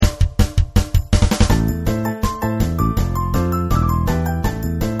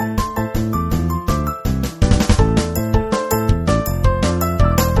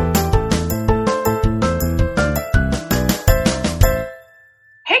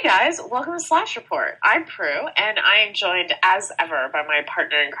guys, welcome to Slash Report. I'm Prue, and I am joined as ever by my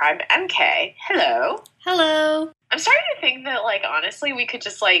partner in crime, MK. Hello. Hello. I'm starting to think that, honestly, we could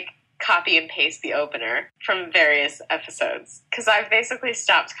just, copy and paste the opener from various episodes, because I've basically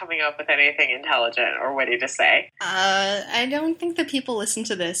stopped coming up with anything intelligent or witty to say. I don't think that people listen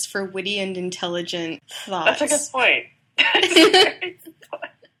to this for witty and intelligent thoughts. That's a good point. That's a very good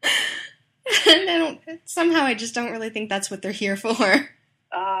point. Somehow I just don't really think that's what they're here for.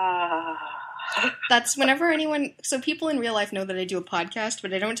 That's whenever so people in real life know that I do a podcast,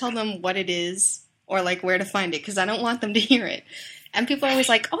 but I don't tell them what it is or, where to find it, because I don't want them to hear it. And people are always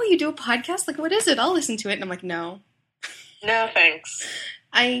like, oh, you do a podcast? What is it? I'll listen to it. And I'm like, no. No, thanks.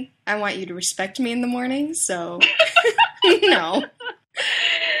 I want you to respect me in the morning, so no.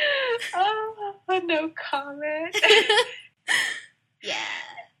 No comment. Yeah.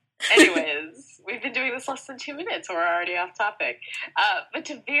 Anyways, we've been doing this less than 2 minutes, so we're already off topic. But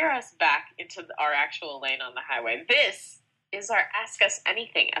to veer us back into our actual lane on the highway, this is our Ask Us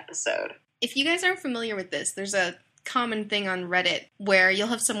Anything episode. If you guys aren't familiar with this, there's a common thing on Reddit where you'll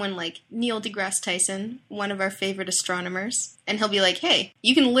have someone like Neil deGrasse Tyson, one of our favorite astronomers, and he'll be like, hey,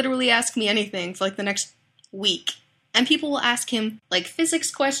 you can literally ask me anything for the next week. And people will ask him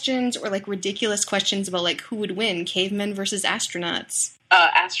physics questions or ridiculous questions about who would win, cavemen versus astronauts.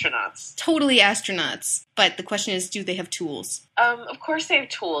 Astronauts. Totally astronauts. But the question is, do they have tools? Of course they have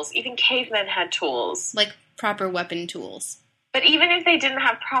tools. Even cavemen had tools. Proper weapon tools. But even if they didn't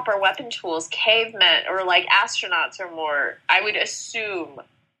have proper weapon tools, cavemen or astronauts are more, I would assume,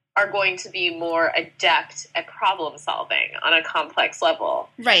 are going to be more adept at problem solving on a complex level.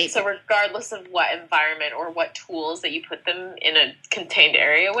 Right. So regardless of what environment or what tools that you put them in a contained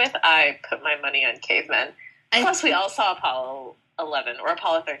area with, I put my money on cavemen. Plus we all saw Apollo 11, or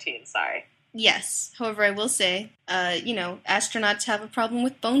Apollo 13, sorry. Yes. However, I will say, astronauts have a problem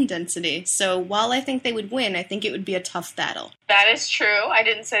with bone density. So while I think they would win, I think it would be a tough battle. That is true. I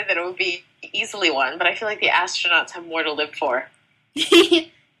didn't say that it would be easily won, but I feel like the astronauts have more to live for.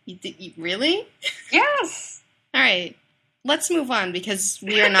 Really? Yes. All right. Let's move on because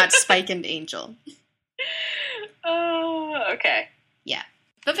we are not Spike and Angel. Oh, okay. Yeah.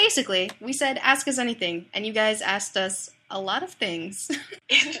 But basically, we said, ask us anything, and you guys asked us a lot of things.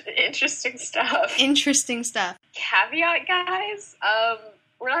 Interesting stuff. Interesting stuff. Caveat, guys,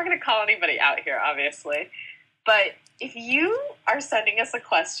 we're not going to call anybody out here, obviously, but if you are sending us a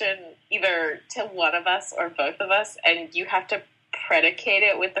question either to one of us or both of us, and you have to predicate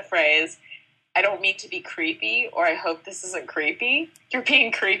it with the phrase, I don't mean to be creepy, or I hope this isn't creepy, you're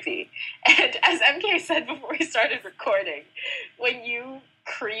being creepy. And as MK said before we started recording, when you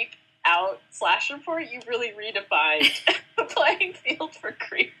creep out Slash Report, you really redefined the playing field for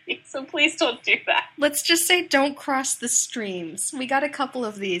creepy. So please don't do that. Let's just say don't cross the streams. We got a couple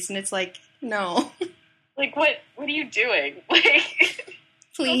of these, and it's no. What are you doing?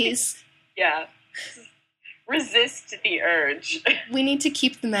 Please. Yeah. Resist the urge. We need to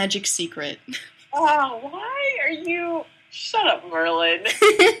keep the magic secret. Oh, why are you... Shut up, Merlin.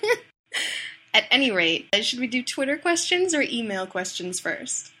 At any rate, should we do Twitter questions or email questions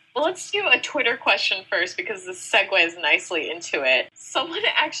first? Well, let's do a Twitter question first because this segues nicely into it. Someone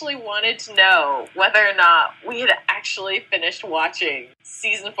actually wanted to know whether or not we had actually finished watching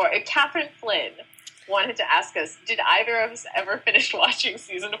Season 4. Catherine Flynn wanted to ask us, did either of us ever finish watching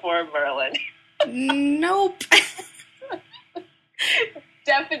Season 4 of Merlin? Nope.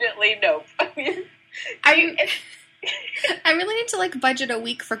 Definitely nope. I really need to budget a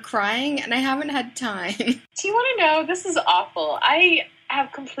week for crying, and I haven't had time. Do you want to know? This is awful. I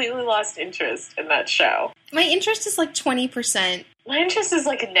have completely lost interest in that show. My interest is 20%. My interest is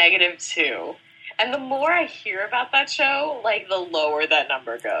a -2. And the more I hear about that show, the lower that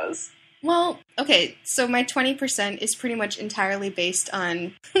number goes. Well, okay, so my 20% is pretty much entirely based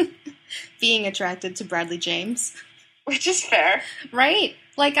on being attracted to Bradley James. Which is fair. Right?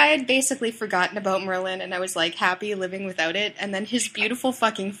 I had basically forgotten about Merlin, and I was, happy living without it, and then his beautiful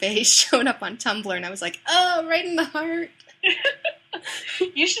fucking face showed up on Tumblr, and I was like, oh, right in the heart.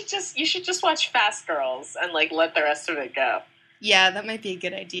 You should just watch Fast Girls and, let the rest of it go. Yeah, that might be a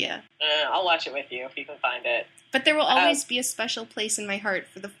good idea. I'll watch it with you if you can find it. But there will always be a special place in my heart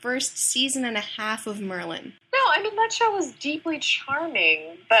for the first season and a half of Merlin. No, that show was deeply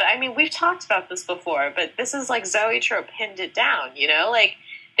charming. But, we've talked about this before, but this is Zoe Trope pinned it down,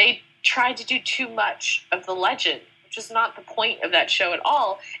 They tried to do too much of the legend, which is not the point of that show at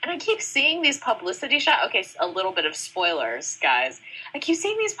all. And I keep seeing these publicity shots. Okay, a little bit of spoilers, guys. I keep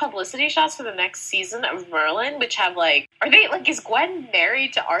seeing these publicity shots for the next season of Merlin, which have are they is Gwen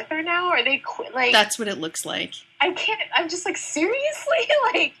married to Arthur now? Are they That's what it looks like. I can't. I'm just seriously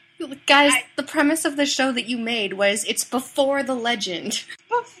Guys, the premise of the show that you made was it's before the legend.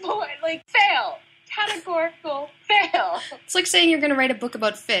 Before, like, fail. Categorical fail. It's like saying you're going to write a book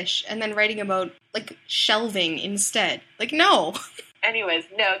about fish and then writing about, like, shelving instead. Like, no. Anyways,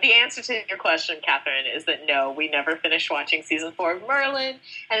 no, the answer to your question, Catherine, is that no, we never finished watching season 4 of Merlin,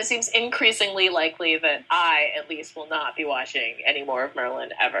 and it seems increasingly likely that I, at least, will not be watching any more of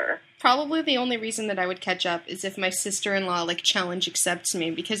Merlin ever. Probably the only reason that I would catch up is if my sister-in-law, like, challenge accepts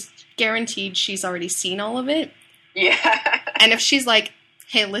me, because guaranteed she's already seen all of it. Yeah. And if she's like,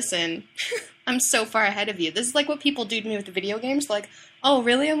 hey, listen, I'm so far ahead of you. This is like what people do to me with the video games. Like, oh,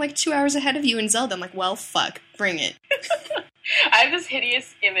 really? I'm like 2 hours ahead of you in Zelda. I'm like, well, fuck. Bring it. I have this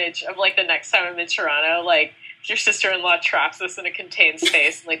hideous image of, like, the next time I'm in Toronto, like, your sister-in-law traps us in a contained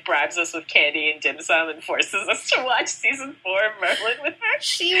space and, like, bribes us with candy and dim sum and forces us to watch season 4 of Merlin with her.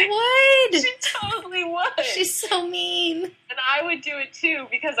 She would! She totally would! She's so mean! And I would do it, too,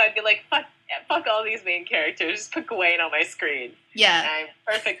 because I'd be like, fuck all these main characters, just put Gawain on my screen. Yeah. And I'm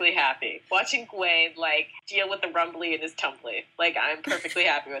perfectly happy. Watching Gawain, like, deal with the rumbly and his tumbly. Like, I'm perfectly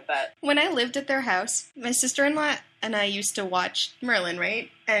happy with that. When I lived at their house, my sister-in-law and I used to watch Merlin, right?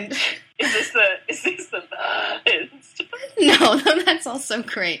 And Is this the no, that's also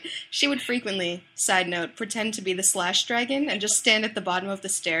great. She would frequently, side note, pretend to be the Slash Dragon and just stand at the bottom of the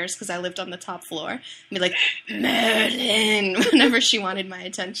stairs because I lived on the top floor and be like, Merlin, whenever she wanted my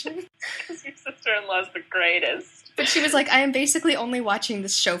attention. Because your sister-in-law's the greatest. But she was like, I am basically only watching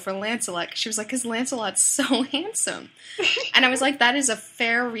this show for Lancelot. She was like, because Lancelot's so handsome. And I was like, that is a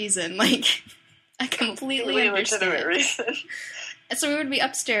fair reason. Like, I completely understand. Legitimate reason. And so we would be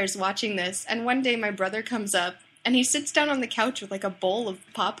upstairs watching this, and one day my brother comes up, and he sits down on the couch with, like, a bowl of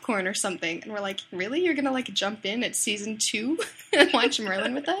popcorn or something, and we're like, really? You're gonna, like, jump in at season 2 and watch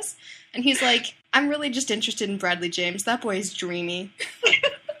Merlin with us? And he's like, I'm really just interested in Bradley James. That boy is dreamy.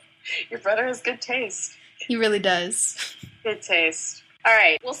 Your brother has good taste. He really does. Good taste. All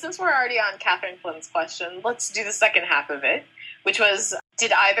right, well, since we're already on Catherine Flynn's question, let's do the second half of it, which was,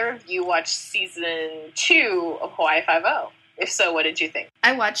 did either of you watch season 2 of Hawaii Five-0? If so, what did you think?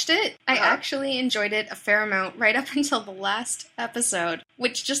 I watched it. I actually enjoyed it a fair amount right up until the last episode,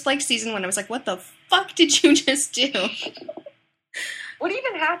 which, just like season 1, I was like, what the fuck did you just do? What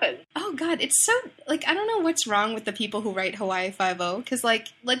even happened? Oh, God, it's so, like, I don't know what's wrong with the people who write Hawaii Five-0, because, like,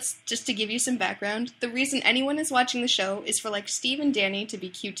 just to give you some background, the reason anyone is watching the show is for, like, Steve and Danny to be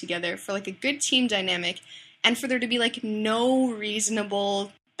cute together, for, like, a good team dynamic, and for there to be, like, no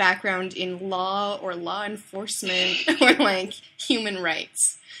reasonable background in law or law enforcement or, like, human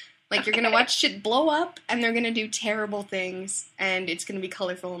rights. Like, you're gonna watch shit blow up, and they're gonna do terrible things, and it's gonna be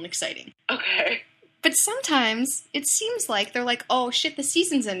colorful and exciting. Okay. But sometimes, it seems like they're like, oh shit, the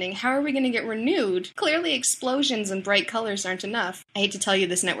season's ending, how are we gonna get renewed? Clearly explosions and bright colors aren't enough. I hate to tell you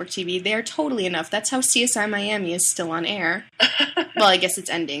this, network TV, they are totally enough. That's how CSI Miami is still on air. Well, I guess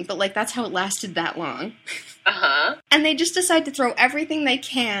it's ending, but, like, that's how it lasted that long. Uh-huh. And they just decide to throw everything they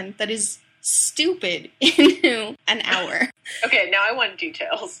can that is stupid into an hour. Okay, now I want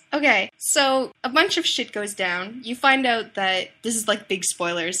details. Okay, so a bunch of shit goes down. You find out that, this is like big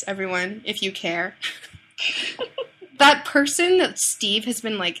spoilers, everyone, if you care. That person that Steve has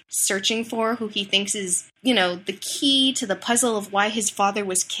been, like, searching for, who he thinks is, you know, the key to the puzzle of why his father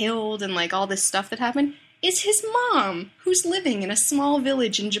was killed and, like, all this stuff that happened, is his mom, who's living in a small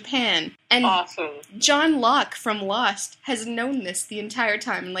village in Japan. And awesome. John Locke from Lost has known this the entire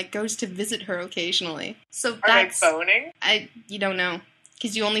time and, like, goes to visit her occasionally. So that's... Are they boning? You don't know.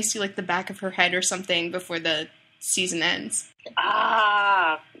 Because you only see, like, the back of her head or something before the season ends.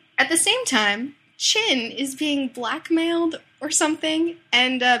 Ah. At the same time, Chin is being blackmailed or something,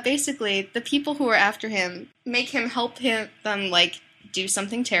 and basically the people who are after him make him help them, like, do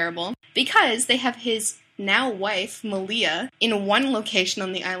something terrible, because they have his now wife, Malia, in one location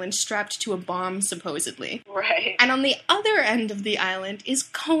on the island strapped to a bomb, supposedly. Right. And on the other end of the island is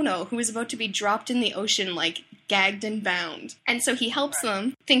Kono, who is about to be dropped in the ocean, like, gagged and bound. And so he helps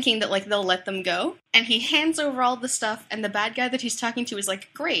them, thinking that, like, they'll let them go, and he hands over all the stuff, and the bad guy that he's talking to is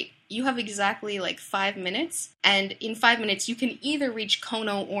like, great, you have exactly, like, 5 minutes, and in 5 minutes you can either reach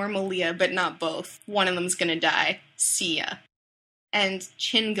Kono or Malia, but not both. One of them's gonna die. See ya. And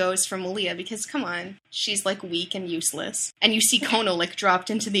Chin goes for Malia because, come on, she's, like, weak and useless. And you see Kono, like, dropped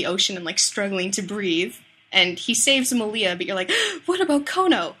into the ocean and, like, struggling to breathe. And he saves Malia, but you're like, what about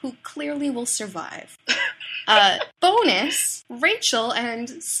Kono, who clearly will survive? Bonus, Rachel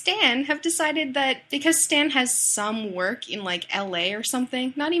and Stan have decided that because Stan has some work in, like, LA or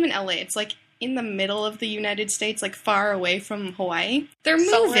something, not even LA, it's, like, in the middle of the United States, like, far away from Hawaii. They're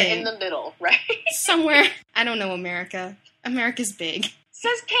moving. Somewhere in the middle, right? Somewhere, I don't know, America. America's big.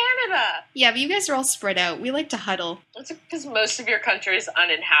 says Canada. Yeah, but you guys are all spread out. We like to huddle. That's because most of your country is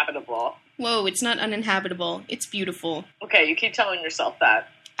uninhabitable. Whoa, it's not uninhabitable. It's beautiful. Okay, you keep telling yourself that.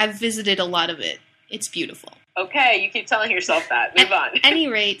 I've visited a lot of it. It's beautiful. Okay, you keep telling yourself that. Move on. At any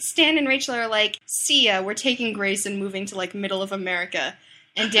rate, Stan and Rachel are like, see ya, we're taking Grace and moving to, like, middle of America.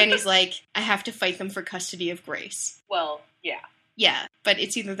 And Danny's like, I have to fight them for custody of Grace. Well, yeah. Yeah, but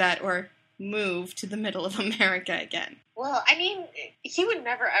it's either that or move to the middle of America again. Well, I mean, he would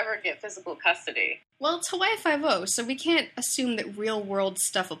never ever get physical custody. Well, it's Hawaii Five-0, so we can't assume that real-world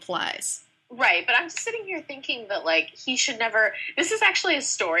stuff applies. Right, but I'm just sitting here thinking that, like, he should never... This is actually a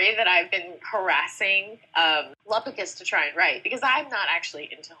story that I've been harassing Lupicus to try and write, because I'm not actually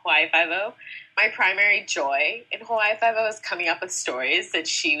into Hawaii Five-0. My primary joy in Hawaii Five-0 is coming up with stories that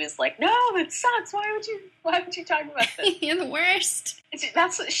she was like, no, it sucks, why would you talk about this? You're the worst.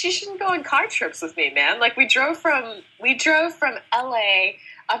 She shouldn't go on car trips with me, man. Like, we drove from LA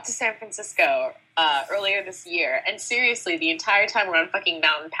up to San Francisco earlier this year, and seriously, the entire time we're on fucking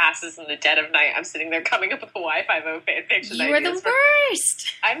mountain passes in the dead of night, I'm sitting there coming up with Hawaii Five-0 fanfiction. You are the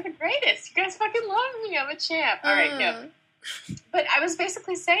worst! I'm the greatest. You guys fucking love me. I'm a champ. All right, yeah. But I was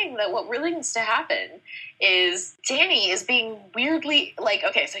basically saying that what really needs to happen is Danny is being weirdly, like,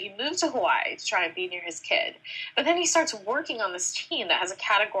 okay, so he moved to Hawaii to try and be near his kid, but then he starts working on this team that has a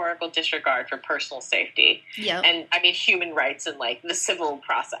categorical disregard for personal safety. Yep. And, I mean, human rights and, like, the civil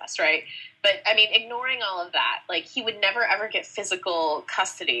process, right? But, I mean, ignoring all of that, like, he would never, ever get physical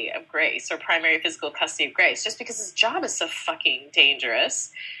custody of Grace or primary physical custody of Grace just because his job is so fucking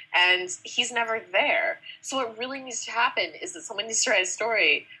dangerous, and he's never there. So what really needs to happen is that someone needs to write a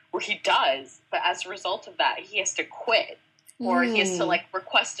story where he does, but as a result of that, he has to quit, or he has to, like,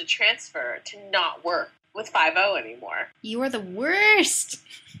 request a transfer to not work with 5-0 anymore. You are the worst!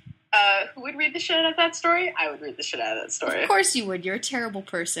 Who would read the shit out of that story? I would read the shit out of that story. Of course you would. You're a terrible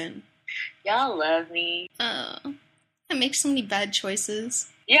person. Y'all love me. Oh, I make so many bad choices.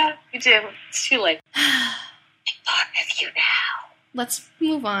 Yeah, you do. It's too late. I'm part of you now. Let's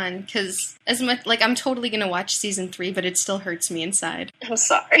move on, because as much, like, I'm totally gonna watch season 3, but it still hurts me inside. I'm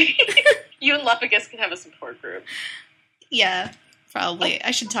sorry. You and Lupicus can have a support group. Yeah, probably.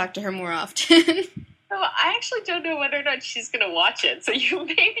 I should talk to her more often. So I actually don't know whether or not she's gonna watch it, so you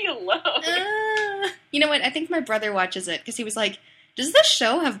may be alone. You know what? I think my brother watches it, because he was like, does this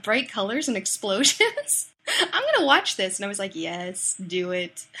show have bright colors and explosions? I'm gonna watch this. And I was like, yes, do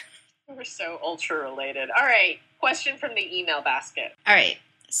it. We're so ultra-related. All right, question from the email basket. All right,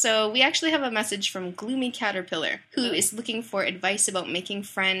 so we actually have a message from Gloomy Caterpillar, who is looking for advice about making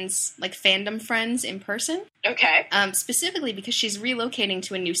friends, like fandom friends, in person. Okay. Specifically because she's relocating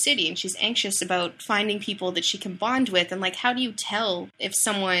to a new city, and she's anxious about finding people that she can bond with, and, like, how do you tell if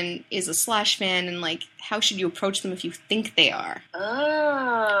someone is a Slash fan, and, like, how should you approach them if you think they are?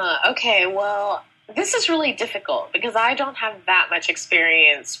 Okay, well, this is really difficult, because I don't have that much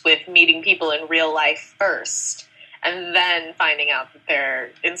experience with meeting people in real life first, and then finding out that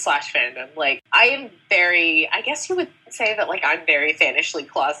they're in Slash fandom. Like, I guess you would say that, like, I'm very fanishly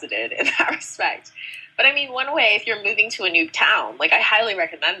closeted in that respect. But I mean, one way, if you're moving to a new town, like, I highly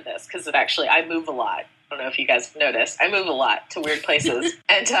recommend this, because I move a lot. I don't know if you guys have noticed. I move a lot to weird places.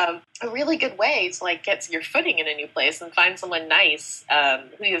 And a really good way to, like, get your footing in a new place and find someone nice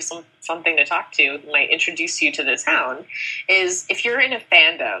who you have something to talk to, who might introduce you to the town, is if you're in a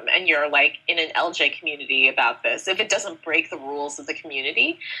fandom and you're, like, in an LJ community about this, if it doesn't break the rules of the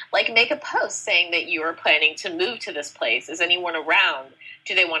community, like, make a post saying that you are planning to move to this place. Is anyone around?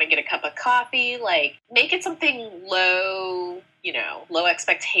 Do they want to get a cup of coffee? Like, make it something low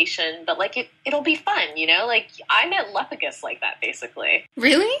expectation, but, like, it'll be fun, you know? Like, I met Lupicus like that, basically.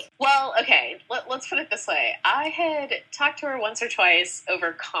 Really? Well, okay, let's put it this way. I had talked to her once or twice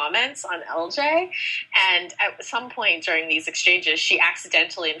over comments on LJ, and at some point during these exchanges, she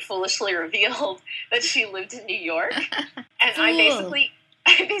accidentally and foolishly revealed that she lived in New York, and I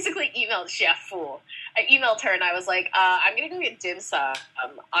basically emailed, fool. I emailed her and I was like, I'm going to go get dim sum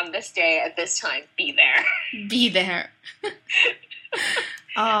on this day at this time. Be there. Be there. Oh.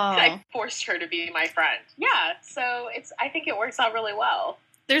 I forced her to be my friend. Yeah, so I think it works out really well.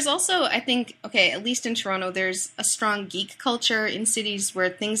 There's also, I think, okay, at least in Toronto, there's a strong geek culture in cities where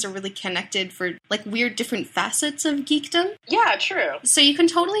things are really connected for, like, weird different facets of geekdom. Yeah, true. So you can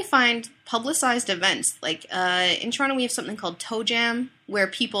totally find publicized events. Like, in Toronto, we have something called Toe Jam, where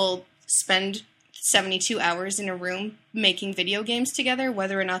people spend 72 hours in a room making video games together,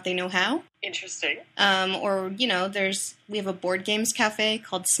 whether or not they know how. Interesting. Or, we have a board games cafe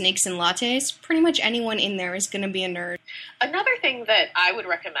called Snakes and Lattes. Pretty much anyone in there is going to be a nerd. Another thing that I would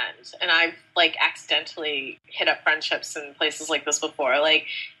recommend, and I've, accidentally hit up friendships in places like this before,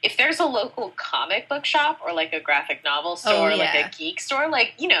 if there's a local comic book shop or, a graphic novel store, a geek store,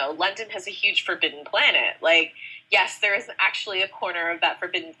 London has a huge Forbidden Planet. Yes, there is actually a corner of that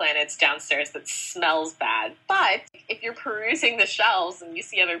Forbidden Planets downstairs that smells bad. But if you're perusing the shelves and you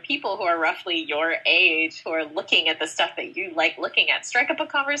see other people who are roughly your age who are looking at the stuff that you like looking at, strike up a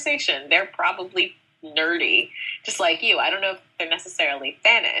conversation. They're probably nerdy, just like you. I don't know if they're necessarily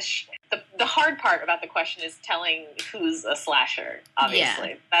fanish. The hard part about the question is telling who's a slasher, obviously.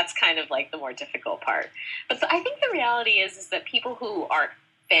 Yeah. That's kind of the more difficult part. But I think the reality is that people who are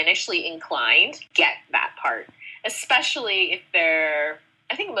fanishly inclined get that part. Especially if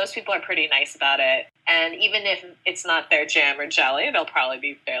I think most people are pretty nice about it. And even if it's not their jam or jelly, they'll probably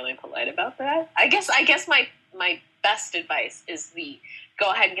be fairly polite about that. I guess my best advice is go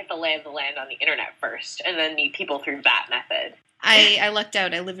ahead and get the lay of the land on the internet first, and then meet people through that method. I lucked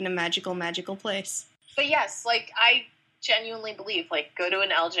out. I live in a magical place. But yes, I genuinely believe, go to an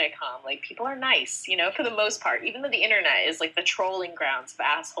LJCon, people are nice, for the most part, even though the internet is, the trolling grounds of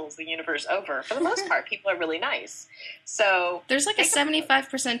assholes the universe over, for the most part, people are really nice. So there's, a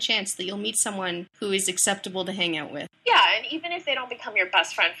 75% chance that you'll meet someone who is acceptable to hang out with. Yeah, and even if they don't become your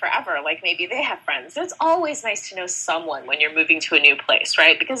best friend forever, maybe they have friends, it's always nice to know someone when you're moving to a new place,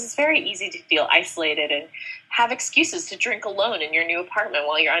 right? Because it's very easy to feel isolated and have excuses to drink alone in your new apartment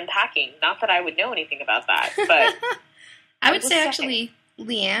while you're unpacking. Not that I would know anything about that, but... I would say, actually,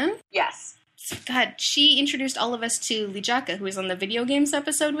 Leanne? Yes. God, she introduced all of us to Lijaka, who was on the video games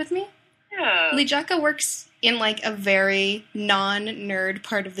episode with me. Yeah. Lijaka works in, a very non-nerd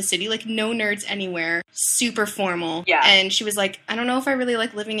part of the city. No nerds anywhere. Super formal. Yeah. And she was I don't know if I really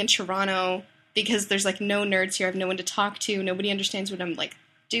like living in Toronto because there's, no nerds here. I have no one to talk to. Nobody understands what I'm,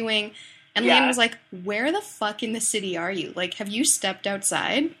 doing. And Leanne was where the fuck in the city are you? Have you stepped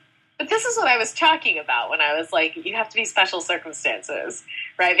outside? But this is what I was talking about when I was you have to be special circumstances,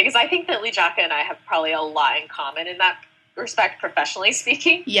 right? Because I think that Lijaka and I have probably a lot in common in that respect, professionally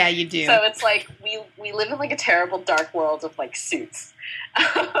speaking. Yeah, you do. So it's we live in a terrible dark world of Suits.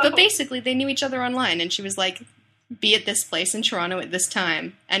 But basically, they knew each other online, and she was be at this place in Toronto at this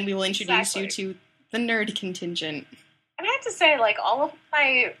time, and we will introduce you to the nerd contingent. And I have to say, all of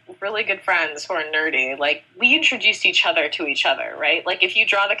my really good friends who are nerdy, we introduced each other to each other, right? If you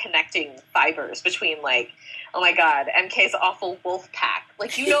draw the connecting fibers between, oh my god, MK's awful wolf pack.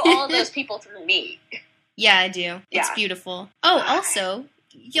 You know all of those people through me. Yeah, I do. It's beautiful. Oh, also,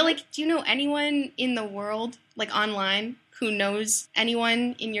 do you know anyone in the world, online, who knows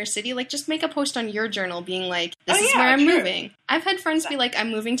anyone in your city? Just make a post on your journal being this is where I'm moving. I've had friends be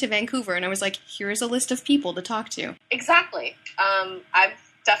I'm moving to Vancouver, and I was here's a list of people to talk to. Exactly. I've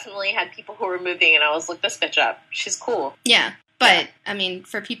definitely had people who were moving, and I was look this bitch up. She's cool. Yeah. But, I mean,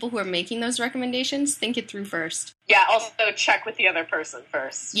 for people who are making those recommendations, think it through first. Yeah, also check with the other person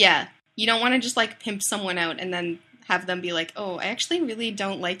first. Yeah. You don't want to just, pimp someone out and then have them be oh, I actually really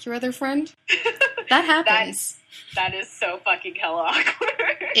don't like your other friend. That happens. That is so fucking hella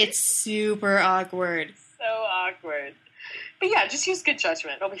awkward. It's super awkward. So awkward. But yeah, just use good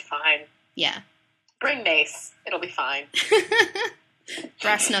judgment. It'll be fine. Yeah. Bring mace. It'll be fine.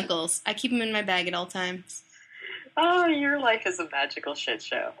 Brass knuckles. I keep them in my bag at all times. Oh, your life is a magical shit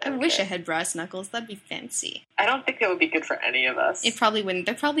show. I wish I had brass knuckles. That'd be fancy. I don't think it would be good for any of us. It probably wouldn't.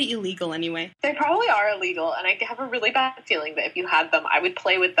 They're probably illegal anyway. They probably are illegal, and I have a really bad feeling that if you had them, I would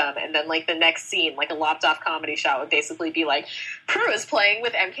play with them, and then, the next scene, a lopped-off comedy shot would basically be Prue is playing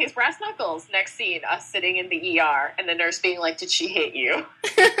with MK's brass knuckles. Next scene, us sitting in the ER, and the nurse being did she hit you?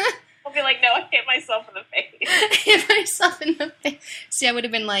 I'll be no, I hit myself in the face. I hit myself in the face. See, I would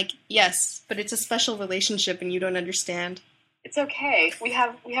have been yes, but it's a special relationship and you don't understand. It's okay. We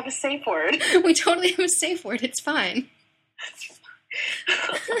have a safe word. We totally have a safe word. It's fine.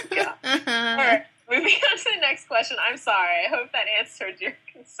 Oh, God. All right. Moving on to the next question. I'm sorry. I hope that answered your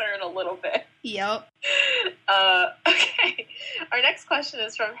concern a little bit. Yep. Okay. Our next question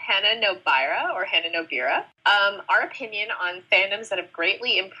is from Hannah Nobira, or Hannah Nobira. Our opinion on fandoms that have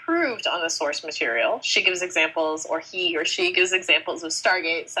greatly improved on the source material. She gives examples, or he or she gives examples of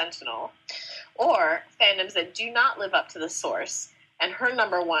Stargate, Sentinel. Or fandoms that do not live up to the source. And her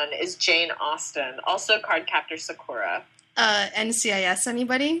number one is Jane Austen, also Cardcaptor Sakura. NCIS,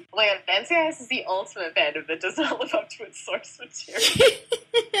 anybody? Oh my god, NCIS is the ultimate fandom that does not live up to its source material.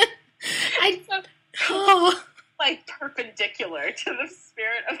 like perpendicular to the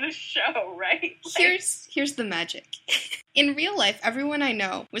spirit of the show, right? Like, Here's the magic. In real life, everyone I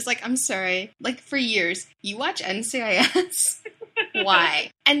know was like, I'm sorry, like for years, you watch NCIS?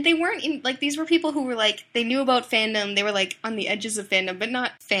 Why? And they weren't in, like, these were people who were like, they knew about fandom, they were like on the edges of fandom, but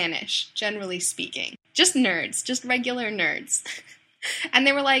not fanish, generally speaking. Just nerds, just regular nerds. And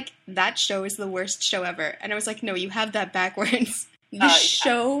they were like, that show is the worst show ever. And I was like, no, you have that backwards. The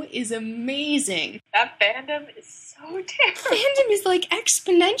show is amazing. That fandom is so terrible. Fandom is like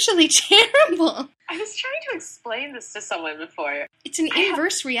exponentially terrible. I was trying to explain this to someone before. It's an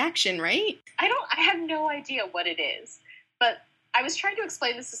inverse reaction, right? I have no idea what it is. But I was trying to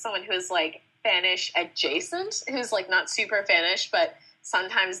explain this to someone who is like fanish adjacent, who's like not super fanish, but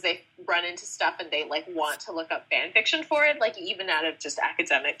sometimes they run into stuff and they like want to look up fan fiction for it, like even out of just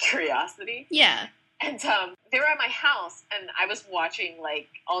academic curiosity. Yeah. And they were at my house, and I was watching like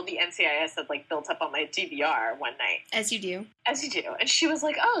all the NCIS that like built up on my DVR one night. As you do. As you do. And she was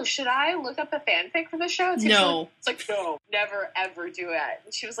like, "Oh, should I look up a fanfic for the show?" No. It's like, no, never ever do it.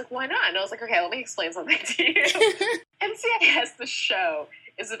 And she was like, "Why not?" And I was like, "Okay, let me explain something to you." NCIS, the show,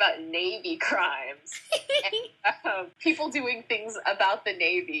 is about Navy crimes. And, people doing things about the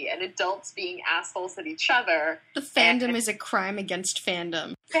Navy and adults being assholes at each other. The fandom is a crime against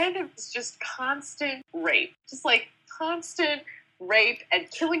fandom. Fandom is just constant rape. Just like constant rape and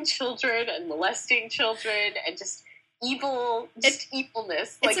killing children and molesting children and just evil,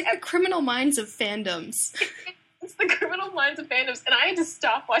 evilness. It's like the Criminal Minds of fandoms. It's the Criminal Minds of fandoms. And I had to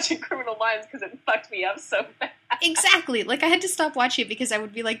stop watching Criminal Minds because it fucked me up so bad. Exactly. Like, I had to stop watching it because I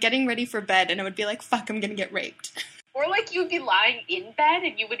would be, like, getting ready for bed and I would be like, fuck, I'm gonna get raped. Or, like, you would be lying in bed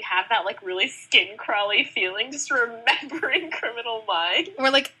and you would have that, like, really skin-crawly feeling just remembering Criminal Minds. Or,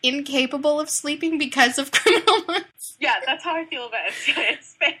 like, incapable of sleeping because of Criminal Minds. Yeah, that's how I feel about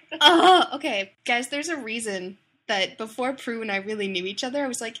NCIS fandom. Okay. Guys, there's a reason that before Prue and I really knew each other, I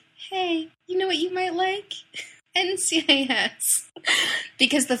was like, hey, you know what you might like? NCIS.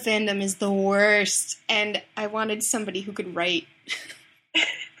 Because the fandom is the worst, and I wanted somebody who could write.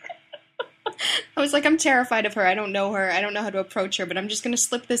 I was like, I'm terrified of her. I don't know her. I don't know how to approach her, but I'm just going to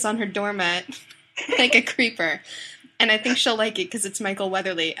slip this on her doormat like a creeper. And I think she'll like it because it's Michael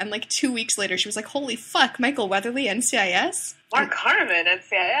Weatherly. And like 2 weeks later, she was like, holy fuck, Michael Weatherly, NCIS? Mark Harmon,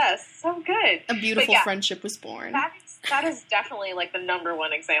 NCIS. So good. A beautiful friendship was born. That is definitely like the number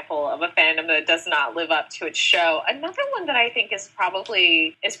one example of a fandom that does not live up to its show. Another one that I think is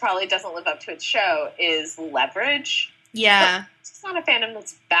probably doesn't live up to its show is Leverage. Yeah. It's not a fandom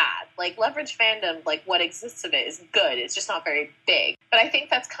that's bad. Like, Leverage fandom, like, what exists of it is good. It's just not very big. But I think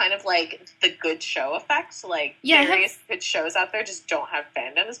that's kind of like the good show effect. Like, various good shows out there just don't have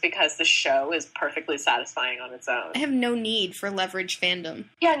fandoms because the show is perfectly satisfying on its own. I have no need for Leverage fandom.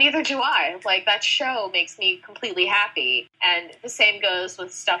 Yeah, neither do I. Like, that show makes me completely happy. And the same goes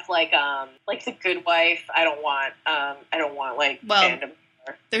with stuff like The Good Wife. I don't want fandom.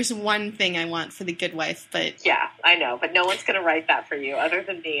 There's one thing I want for The Good Wife, but... Yeah, I know, but no one's going to write that for you other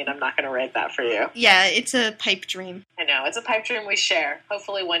than me, and I'm not going to write that for you. Yeah, it's a pipe dream. I know, it's a pipe dream we share.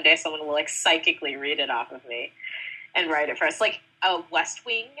 Hopefully one day someone will, like, psychically read it off of me and write it for us. Like, West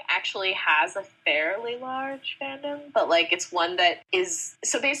Wing actually has a fairly large fandom, but, like, it's one that is...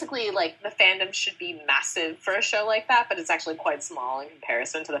 So basically, like, the fandom should be massive for a show like that, but it's actually quite small in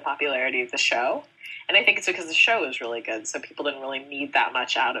comparison to the popularity of the show. And I think it's because the show is really good, so people didn't really need that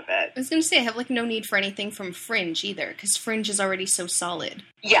much out of it. I was going to say, I have, like, no need for anything from Fringe, either, because Fringe is already so solid.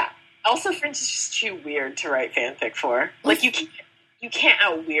 Yeah. Also, Fringe is just too weird to write fanfic for. Like, you can't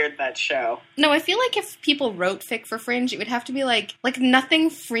out-weird that show. No, I feel like if people wrote fic for Fringe, it would have to be, like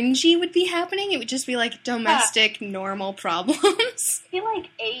nothing fringy would be happening. It would just be, like, domestic, normal problems. I feel like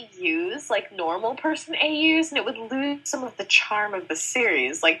AUs, like normal person AUs, and it would lose some of the charm of the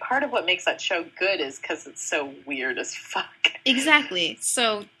series. Like, part of what makes that show good is because it's so weird as fuck. Exactly.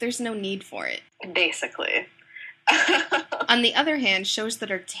 So, there's no need for it. Basically. On the other hand, shows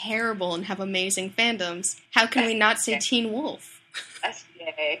that are terrible and have amazing fandoms, how can we not say Teen Wolf?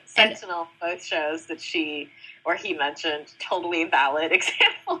 SPA, Sentinel, both shows that she or he mentioned, totally valid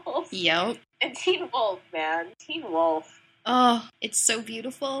examples. Yep. And Teen Wolf, man. Teen Wolf. Oh, it's so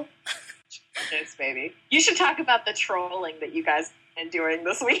beautiful. Yes, baby. You should talk about the trolling that you guys are enduring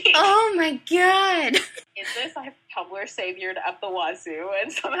this week. Oh my god. In this, I have Tumblr saviored up the wazoo,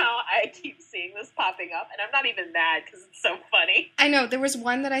 and somehow I keep seeing this popping up, and I'm not even mad because it's so funny. I know, there was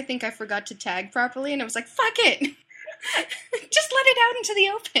one that I think I forgot to tag properly, and I was like, fuck it! Just let it out into the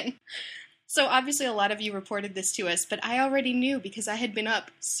open. So obviously a lot of you reported this to us, but I already knew because I had been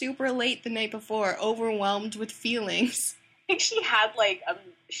up super late the night before, overwhelmed with feelings. think she had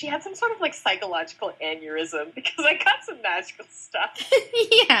she had some sort of like psychological aneurysm because I got some magical stuff.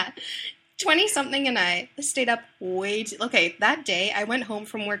 Yeah. 20-something and I stayed up way too... Okay, that day, I went home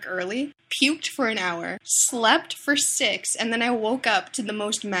from work early, puked for an hour, slept for 6, and then I woke up to the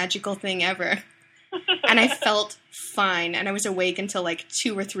most magical thing ever. And I felt fine, and I was awake until like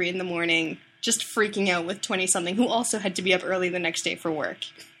 2 or 3 in the morning, just freaking out with 20-something, who also had to be up early the next day for work.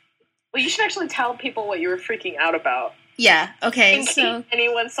 Well, you should actually tell people what you were freaking out about. Yeah, okay, in so... case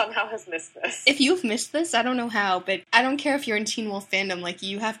anyone somehow has missed this. If you've missed this, I don't know how, but I don't care if you're in Teen Wolf fandom, like,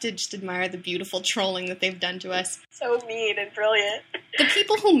 you have to just admire the beautiful trolling that they've done to us. So mean and brilliant. The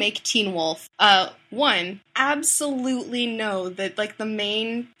people who make Teen Wolf, one, absolutely know that, like, the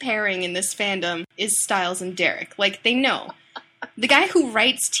main pairing in this fandom is Styles and Derek. Like, they know. The guy who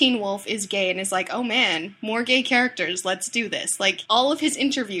writes Teen Wolf is gay and is like, oh man, more gay characters, let's do this. Like, all of his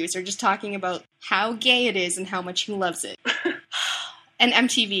interviews are just talking about how gay it is and how much he loves it. And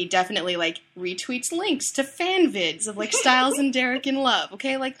MTV definitely, like, retweets links to fan vids of, like, Styles and Derek in love,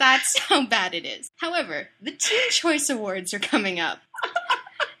 okay? Like, that's how bad it is. However, the Teen Choice Awards are coming up.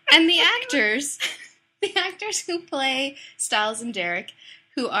 And the actors who play Styles and Derek,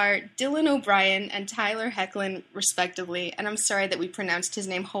 who are Dylan O'Brien and Tyler Hoechlin, respectively. And I'm sorry that we pronounced his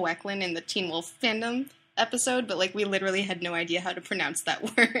name Hoechlin in the Teen Wolf fandom episode, but, like, we literally had no idea how to pronounce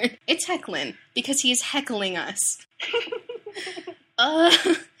that word. It's Hoechlin, because he is heckling us.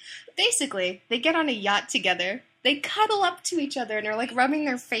 Basically, they get on a yacht together, they cuddle up to each other, and are, like, rubbing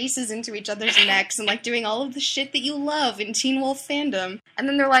their faces into each other's necks, and, like, doing all of the shit that you love in Teen Wolf fandom. And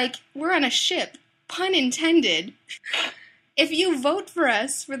then they're like, we're on a ship. Pun intended. If you vote for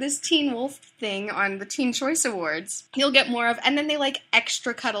us for this Teen Wolf thing on the Teen Choice Awards, you'll get more of... And then they, like,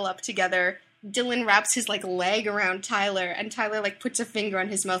 extra cuddle up together. Dylan wraps his, like, leg around Tyler, and Tyler, like, puts a finger on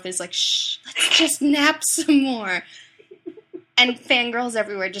his mouth and is like, shh, let's just nap some more. And fangirls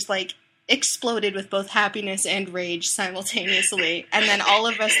everywhere just, like, exploded with both happiness and rage simultaneously. And then all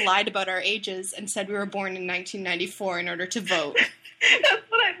of us lied about our ages and said we were born in 1994 in order to vote.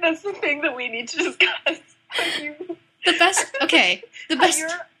 That's the thing that we need to discuss. The best... You're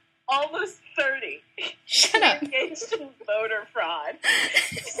almost 30. Shut up. Engaged in voter fraud.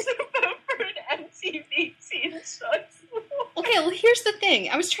 So vote for an MTV Teen Choice. Okay, well, here's the thing.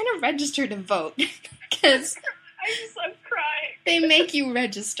 I was trying to register to vote. Because... I'm crying. They make you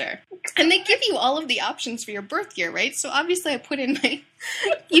register. And they give you all of the options for your birth year, right? So obviously I put in my...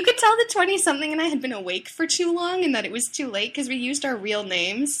 You could tell that 20-something and I had been awake for too long and that it was too late because we used our real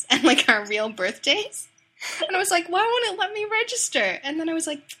names and, like, our real birthdays. And I was like, why won't it let me register? And then I was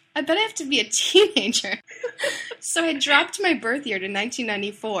like, I bet I have to be a teenager. So I dropped my birth year to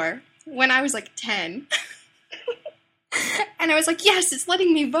 1994 when I was, like, 10. And I was like, yes, it's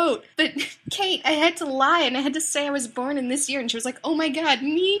letting me vote. But, Kate, I had to lie, and I had to say I was born in this year. And she was like, oh my god,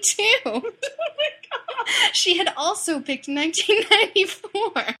 me too. Oh my god. She had also picked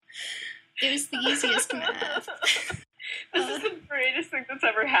 1994. It was the easiest math. This is the greatest thing that's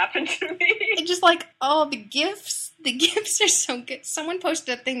ever happened to me. It just, like, oh, the gifts are so good. Someone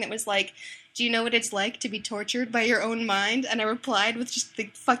posted a thing that was like, do you know what it's like to be tortured by your own mind? And I replied with just the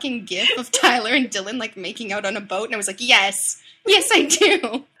fucking gif of Tyler and Dylan, like, making out on a boat. And I was like, yes, I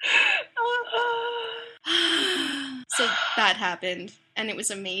do. So that happened. And it was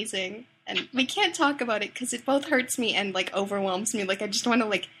amazing. And we can't talk about it because it both hurts me and, like, overwhelms me. Like, I just want to,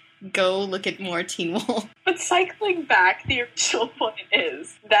 like, go look at more Teen Wolf. But cycling back, the original point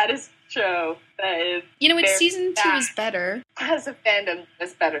is, that is a show that is... You know what, season 2 is better. As a fandom,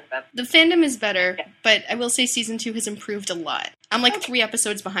 is better than... The fandom is better, but I will say season 2 has improved a lot. I'm like 3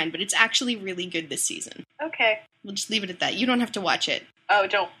 episodes behind, but it's actually really good this season. Okay. We'll just leave it at that. You don't have to watch it. Oh,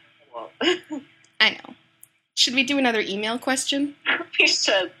 don't. I know. Should we do another email question? We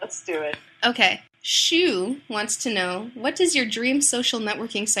should. Let's do it. Okay. Shu wants to know, what does your dream social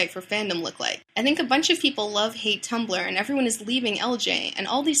networking site for fandom look like? I think a bunch of people hate Tumblr, and everyone is leaving LJ, and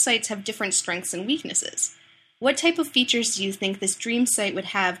all these sites have different strengths and weaknesses. What type of features do you think this dream site would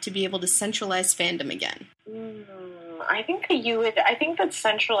have to be able to centralize fandom again? I think that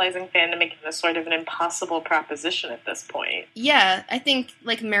centralizing fandom is sort of an impossible proposition at this point. Yeah, I think,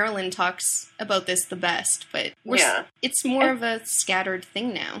 like, Marilyn talks about this the best, but it's more of a scattered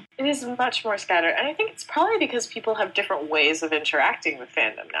thing now. It is much more scattered, and I think it's probably because people have different ways of interacting with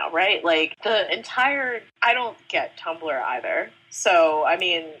fandom now, right? Like, I don't get Tumblr either, so, I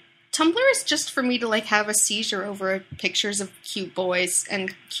mean... Tumblr is just for me to, like, have a seizure over pictures of cute boys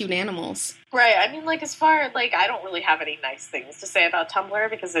and cute animals. Right. I mean, like, as far, like, I don't really have any nice things to say about Tumblr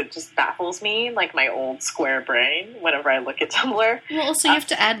because it just baffles me, like, my old square brain whenever I look at Tumblr. Well, also you have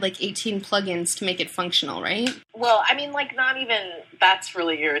to add, like, 18 plugins to make it functional, right? Well, I mean, like, not even, that's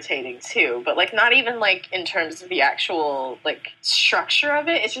really irritating, too, but, like, not even, like, in terms of the actual, like, structure of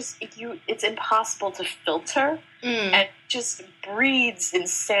it, it's just, it's impossible to filter, and just breeds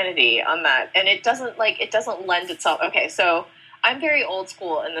insanity on that, and it doesn't lend itself, okay, so I'm very old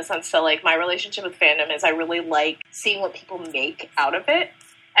school in the sense that, like, my relationship with fandom is I really like seeing what people make out of it.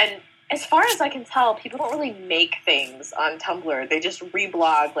 And as far as I can tell, people don't really make things on Tumblr. They just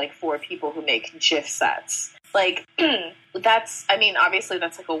reblog, like, for people who make GIF sets. Like, obviously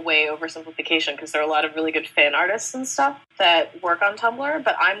that's, like, a way oversimplification because there are a lot of really good fan artists and stuff that work on Tumblr,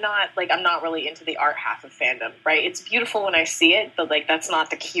 but I'm not really into the art half of fandom, right? It's beautiful when I see it, but, like, that's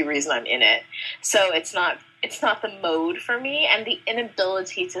not the key reason I'm in it. So it's not the mode for me, and the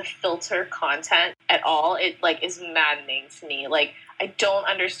inability to filter content at all, it, like, is maddening to me. Like, I don't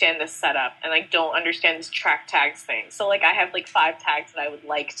understand this setup, and I don't understand this track tags thing. So, like, I have, like, 5 tags that I would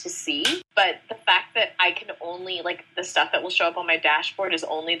like to see, but the fact that I can only, like, the stuff that will show up on my dashboard is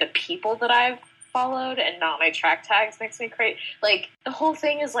only the people that I've followed and not my track tags makes me crazy. Like, the whole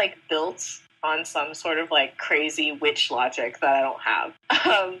thing is, like, built on some sort of, like, crazy witch logic that I don't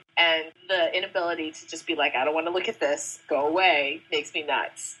have. And the inability to just be like, I don't want to look at this, go away, makes me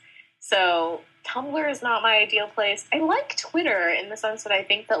nuts. So Tumblr is not my ideal place. I like Twitter in the sense that I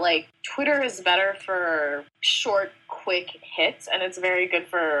think that, like, Twitter is better for short, quick hits, and it's very good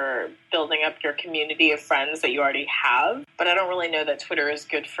for building up your community of friends that you already have. But I don't really know that Twitter is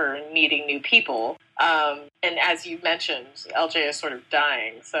good for meeting new people. And as you mentioned, LJ is sort of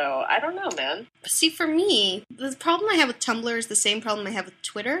dying, so I don't know, man. See, for me, the problem I have with Tumblr is the same problem I have with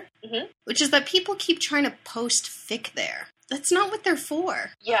Twitter, which is that people keep trying to post fic there. That's not what they're for.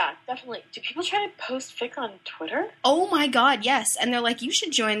 Yeah, definitely. Do people try to post fic on Twitter? Oh my god, yes. And they're like, you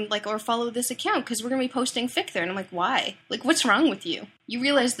should join, like, or follow this account, because we're going to be posting fic there. And I'm like, why? Like, what's wrong with you? You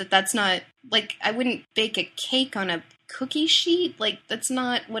realize that that's not, like, I wouldn't bake a cake on a cookie sheet? Like, that's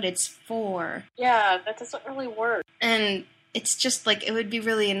not what it's for. Yeah, that doesn't really work. And it's just, like, it would be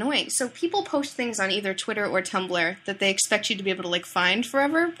really annoying. So people post things on either Twitter or Tumblr that they expect you to be able to, like, find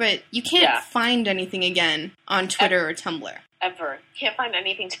forever, but you can't find anything again on Twitter or Tumblr. Ever. Can't find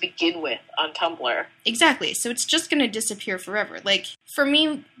anything to begin with on Tumblr. Exactly. So it's just going to disappear forever. Like, for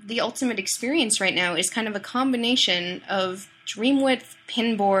me, the ultimate experience right now is kind of a combination of Dreamwidth,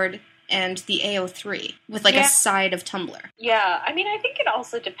 Pinboard, and the AO3 with, like, a side of Tumblr. Yeah, I mean, I think it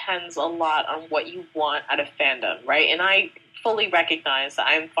also depends a lot on what you want out of fandom, right? And I fully recognize that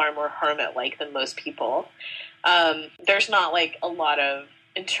I'm far more hermit-like than most people. There's not, like, a lot of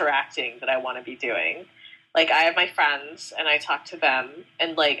interacting that I want to be doing. Like, I have my friends, and I talk to them,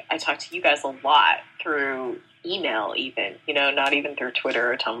 and, like, I talk to you guys a lot through email even, you know, not even through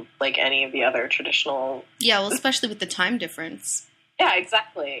Twitter or like, any of the other traditional... Yeah, well, especially with the time difference. Yeah,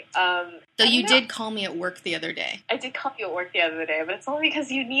 exactly. Though you did call me at work the other day. I did call you at work the other day, but it's only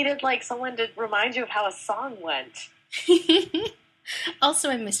because you needed, like, someone to remind you of how a song went. Also,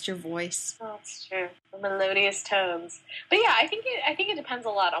 I missed your voice. Oh, it's true. The melodious tones. But yeah, I think it depends a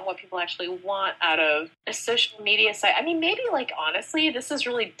lot on what people actually want out of a social media site. I mean, maybe, like, honestly, this is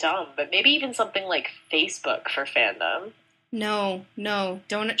really dumb, but maybe even something like Facebook for fandom. No,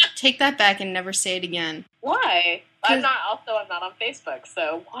 don't take that back and never say it again. Why? I'm not on Facebook,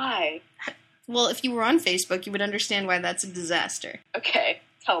 so why? Well, if you were on Facebook, you would understand why that's a disaster. Okay,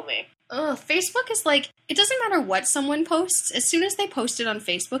 tell me. Facebook is like, it doesn't matter what someone posts. As soon as they post it on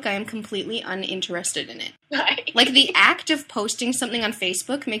Facebook, I am completely uninterested in it. Right. Like, the act of posting something on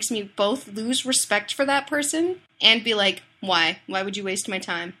Facebook makes me both lose respect for that person and be like, why? Why would you waste my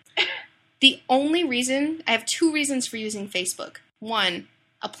time? The only reason, I have 2 reasons for using Facebook. 1,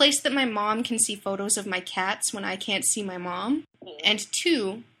 a place that my mom can see photos of my cats when I can't see my mom. And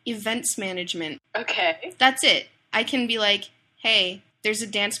 2, events management. Okay. That's it. I can be like, hey, there's a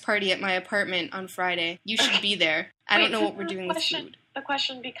dance party at my apartment on Friday. You should be there. I don't know what we're doing with food. The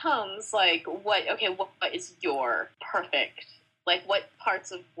question becomes, like, what is your perfect, like, what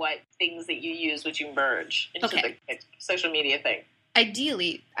parts of what things that you use would you merge into the social media thing?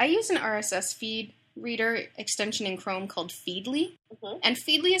 Ideally, I use an RSS feed reader extension in Chrome called Feedly, Mhm. And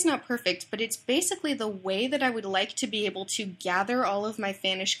Feedly is not perfect, but it's basically the way that I would like to be able to gather all of my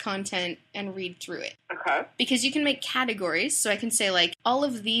Fanish content and read through it. Okay. Because you can make categories, so I can say, like, all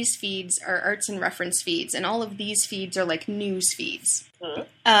of these feeds are arts and reference feeds, and all of these feeds are, like, news feeds.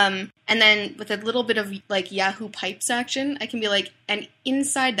 Mhm. And then with a little bit of, like, Yahoo Pipes action, I can be like, and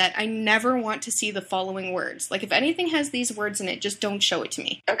inside that, I never want to see the following words. Like, if anything has these words in it, just don't show it to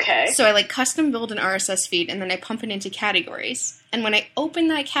me. Okay. So I, like, custom build an RSS feed, and then I pump it into categories. And when I open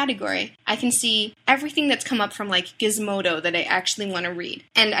that category, I can see everything that's come up from, like, Gizmodo that I actually want to read.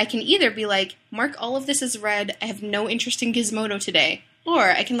 And I can either be like, mark all of this as read, I have no interest in Gizmodo today.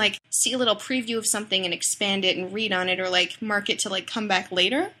 Or I can, like, see a little preview of something and expand it and read on it, or, like, mark it to, like, come back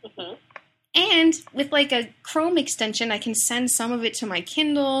later. Mhm. And with, like, a Chrome extension, I can send some of it to my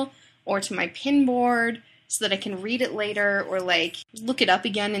Kindle or to my Pinboard so that I can read it later or, like, look it up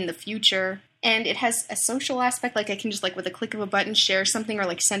again in the future. And it has a social aspect, like I can just, like, with a click of a button, share something or,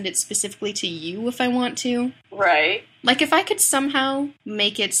 like, send it specifically to you if I want to. Right. Like, if I could somehow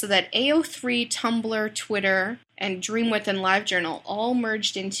make it so that AO3, Tumblr, Twitter, and Dreamwidth and LiveJournal all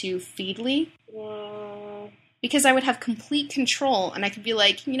merged into Feedly, because I would have complete control, and I could be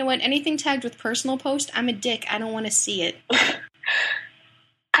like, you know what, anything tagged with personal post, I'm a dick, I don't want to see it.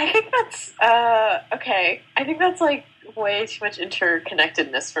 I think that's, okay. I think that's, like, way too much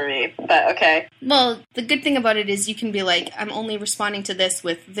interconnectedness for me, but okay. Well, the good thing about it is you can be like, I'm only responding to this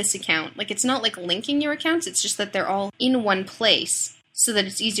with this account. Like, it's not like linking your accounts, it's just that they're all in one place so that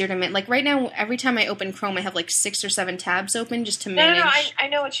it's easier to manage. Like, right now, every time I open Chrome, I have, like, 6 or 7 tabs open just to manage. No, I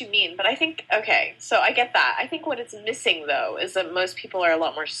know what you mean, but I think, okay, so I get that. I think what it's missing, though, is that most people are a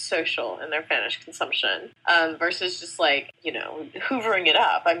lot more social in their Fanish consumption, versus just, like, you know, hoovering it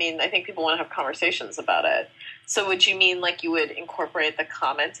up. I mean, I think people want to have conversations about it. So would you mean, like, you would incorporate the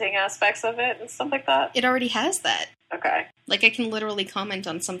commenting aspects of it and stuff like that? It already has that. Okay. Like, I can literally comment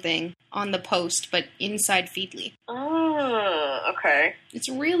on something on the post, but inside Feedly. Oh, okay. It's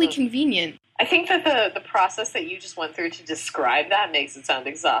really convenient. I think that the process that you just went through to describe that makes it sound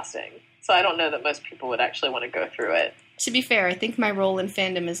exhausting. So I don't know that most people would actually want to go through it. To be fair, I think my role in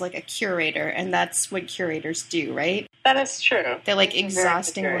fandom is like a curator, and that's what curators do, right? That is true. They, like, You're very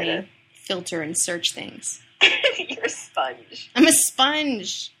exhaustingly curator. filter and search things. You're a sponge. I'm a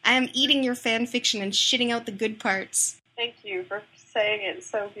sponge. I am eating your fan fiction and shitting out the good parts. Thank you for saying it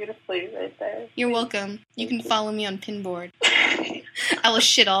so beautifully right there. You're welcome. You can follow me on Pinboard. I will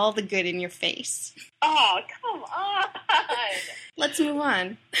shit all the good in your face. Oh, come on! Let's move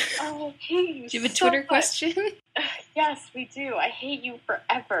on. Oh, I hate you. Do you have a so Twitter much. question? Yes, we do. I hate you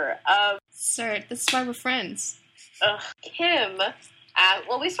forever. Sir, this is why we're friends. Kim,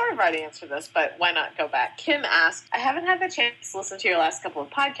 well, we sort of already answered this, but why not go back? Kim asked, I haven't had the chance to listen to your last couple of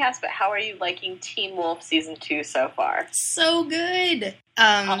podcasts, but how are you liking Teen Wolf Season 2 so far? So good.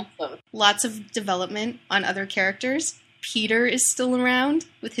 Awesome. Lots of development on other characters. Peter is still around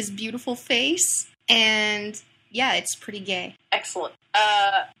with his beautiful face. And yeah, it's pretty gay. Excellent.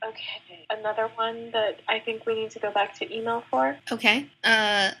 Okay. Another one that I think we need to go back to email for. Okay.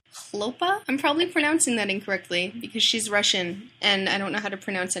 Chlopa? I'm probably pronouncing that incorrectly because she's Russian and I don't know how to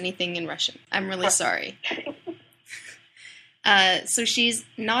pronounce anything in Russian. I'm really sorry. So she's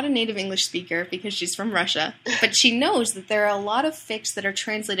not a native English speaker because she's from Russia, but she knows that there are a lot of fics that are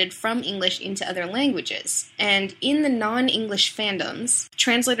translated from English into other languages. And in the non-English fandoms,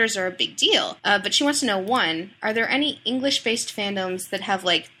 translators are a big deal. But she wants to know, one, are there any English-based fandoms that have,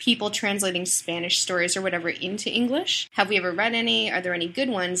 like, people translating Spanish stories or whatever into English? Have we ever read any? Are there any good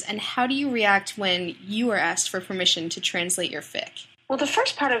ones? And how do you react when you are asked for permission to translate your fic? Well, the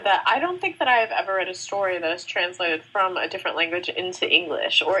first part of that, I don't think that I've ever read a story that is translated from a different language into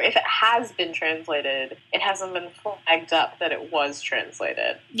English. Or if it has been translated, it hasn't been flagged up that it was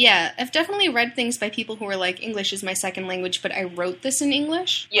translated. Yeah, I've definitely read things by people who are like, English is my second language, but I wrote this in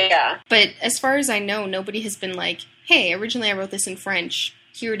English. Yeah. But as far as I know, nobody has been like, hey, originally I wrote this in French.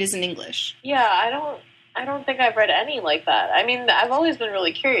 Here it is in English. Yeah, I don't think I've read any like that. I mean, I've always been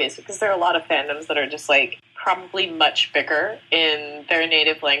really curious because there are a lot of fandoms that are just, like, probably much bigger in their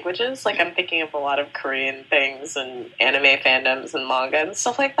native languages. Like, I'm thinking of a lot of Korean things and anime fandoms and manga and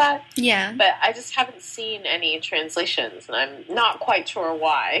stuff like that. Yeah. But I just haven't seen any translations, and I'm not quite sure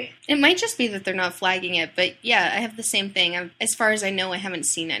why. It might just be that they're not flagging it, but yeah, I have the same thing. As far as I know, I haven't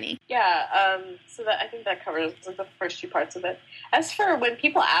seen any. Yeah, so that I think that covers the first two parts of it. As for when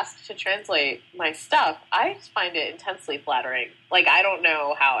people ask to translate my stuff, I just find it intensely flattering. Like, I don't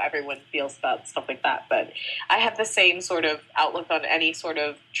know how everyone feels about stuff like that, but I have the same sort of outlook on any sort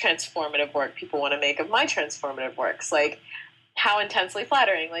of transformative work people want to make of my transformative works. Like, how intensely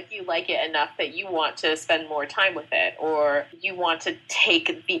flattering. Like, you like it enough that you want to spend more time with it, or you want to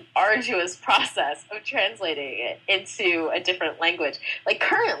take the arduous process of translating it into a different language. Like,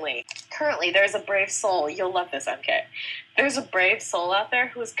 currently, there's a brave soul. You'll love this, MK. There's a brave soul out there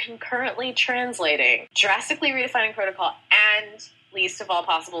who is concurrently translating Drastically Redefining Protocol and Least of All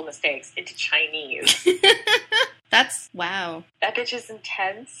Possible Mistakes into Chinese. That's, wow. That bitch is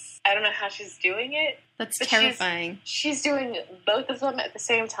intense. I don't know how she's doing it. That's terrifying. She's doing both of them at the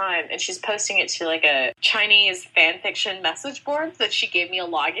same time, and she's posting it to, like, a Chinese fan fiction message board that she gave me a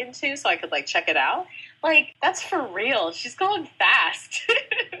login to so I could, like, check it out. Like, that's for real. She's going fast.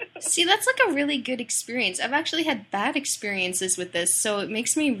 See, that's like a really good experience. I've actually had bad experiences with this, so it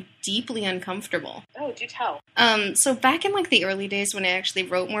makes me deeply uncomfortable. Oh, do tell. So back in like the early days when I actually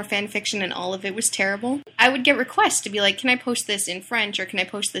wrote more fan fiction and all of it was terrible, I would get requests to be like, can I post this in French or can I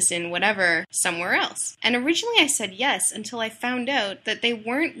post this in whatever somewhere else? And originally I said yes until I found out that they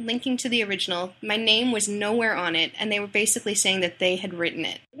weren't linking to the original. My name was nowhere on it, and they were basically saying that they had written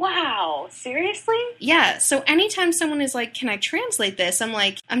it. Wow, seriously? Yeah, so anytime someone is like, can I translate this? I'm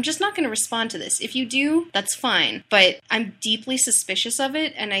like, I'm just not going to respond to this. If you do, that's fine. But I'm deeply suspicious of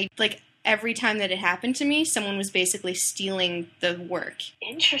it, and I, like, every time that it happened to me, someone was basically stealing the work.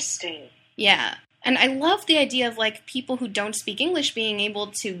 Interesting. Yeah. And I love the idea of, like, people who don't speak English being able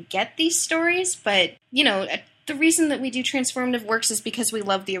to get these stories, but, you know, the reason that we do transformative works is because we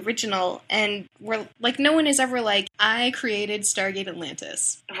love the original, and we're, like, no one is ever like, I created Stargate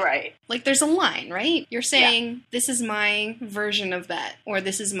Atlantis. Right. Like, there's a line, right? You're saying, this is my version of that, or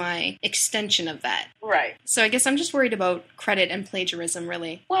this is my extension of that. Right. So I guess I'm just worried about credit and plagiarism,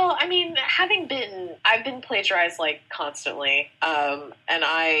 really. Well, I mean, I've been plagiarized, like, constantly, and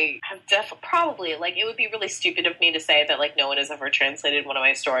I have probably, like, it would be really stupid of me to say that, like, no one has ever translated one of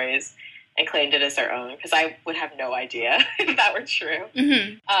my stories and claimed it as their own, because I would have no idea if that were true.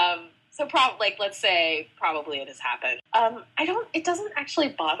 Mm-hmm. So, let's say probably it has happened. It doesn't actually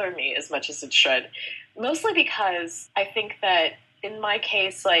bother me as much as it should, mostly because I think that in my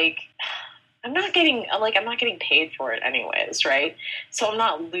case, like, I'm not getting paid for it anyways, right? So I'm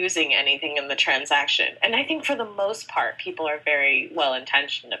not losing anything in the transaction. And I think for the most part, people are very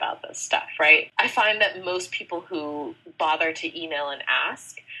well-intentioned about this stuff, right? I find that most people who bother to email and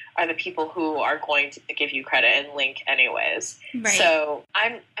ask are the people who are going to give you credit and link anyways. Right. So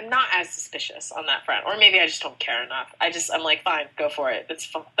I'm not as suspicious on that front. Or maybe I just don't care enough. I'm like, fine, go for it.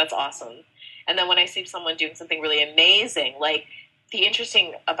 That's awesome. And then when I see someone doing something really amazing, like, the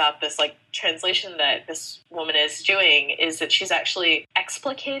interesting about this, like, translation that this woman is doing is that she's actually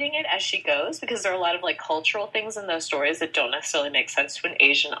explicating it as she goes, because there are a lot of, like, cultural things in those stories that don't necessarily make sense to an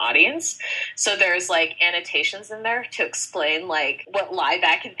Asian audience. So there's, like, annotations in there to explain, like, what lie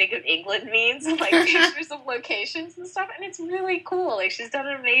back and think of England means, and, like, pictures of locations and stuff, and it's really cool. Like, she's done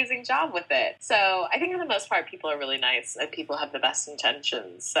an amazing job with it. So I think for the most part, people are really nice, and people have the best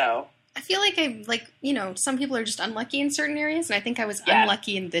intentions, so... I feel like some people are just unlucky in certain areas, and I think I was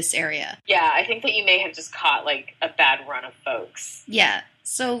unlucky in this area. Yeah, I think that you may have just caught, like, a bad run of folks. Yeah,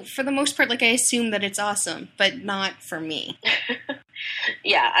 so for the most part, like, I assume that it's awesome, but not for me.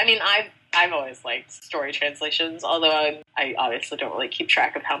 Yeah, I mean, I've always liked story translations, although I obviously don't really keep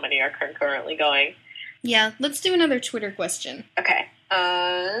track of how many are currently going. Yeah, let's do another Twitter question. Okay.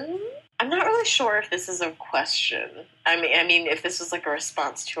 I'm not really sure if this is a question. I mean, if this was like a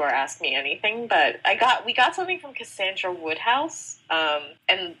response to our Ask Me Anything, but we got something from Cassandra Woodhouse,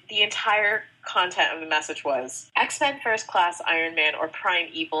 and the entire content of the message was X-Men First Class, Iron Man, or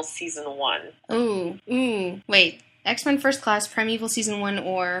Primeval Season 1. Ooh, wait. X-Men First Class, Primeval Season 1,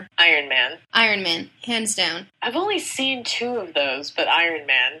 or... Iron Man. Iron Man, hands down. I've only seen 2 of those, but Iron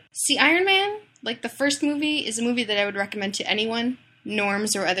Man. See, Iron Man, like, the first movie is a movie that I would recommend to anyone,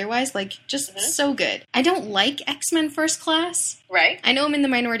 norms or otherwise, like, just so good. I don't like X-Men First Class. Right. I know I'm in the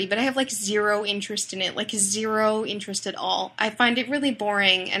minority, but I have, like, zero interest in it. Like, zero interest at all. I find it really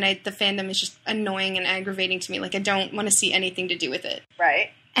boring, and the fandom is just annoying and aggravating to me. Like, I don't want to see anything to do with it.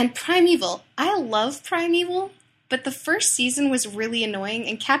 Right. And Primeval. I love Primeval, but the first season was really annoying,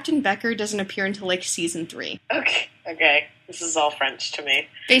 and Captain Becker doesn't appear until, like, season 3. Okay. This is all French to me.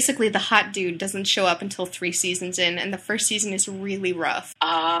 Basically, the hot dude doesn't show up until 3 seasons in, and the first season is really rough.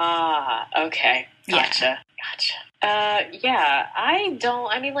 Ah, okay. Gotcha. Yeah, I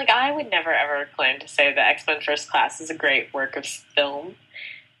would never ever claim to say that X-Men First Class is a great work of film,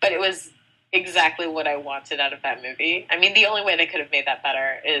 but it was exactly what I wanted out of that movie. I mean, the only way they could have made that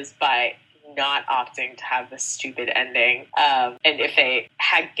better is by not opting to have this stupid ending, and if they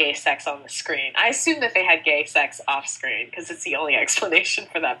had gay sex on the screen. I assume that they had gay sex off screen, because it's the only explanation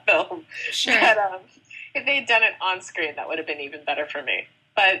for that film. Sure. But, If they'd done it on screen, that would have been even better for me.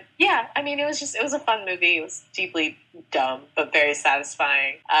 But yeah, I mean, it was a fun movie. It was deeply dumb, but very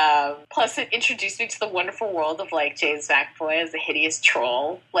satisfying. Plus, it introduced me to the wonderful world of, like, James McAvoy as a hideous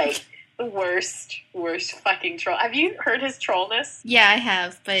troll. Like, the worst fucking troll. Have you heard his trollness? Yeah, I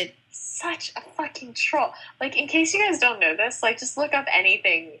have, but... Such a fucking troll. Like, in case you guys don't know this, like, just look up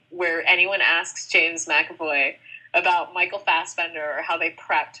anything where anyone asks James McAvoy about Michael Fassbender or how they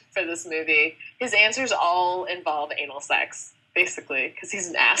prepped for this movie. His answers all involve anal sex. Basically, because he's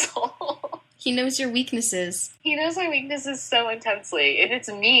an asshole. He knows your weaknesses. He knows my weaknesses so intensely, and it's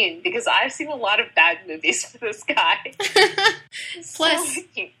mean, because I've seen a lot of bad movies for this guy. Plus,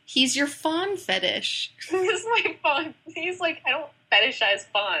 he's your fawn fetish. He's my fawn. He's like, I don't fetishize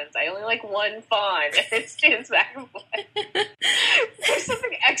fawns. I only like one fawn, and it's James McAvoy. There's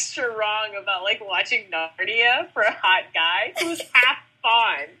something extra wrong about, like, watching Narnia for a hot guy who's half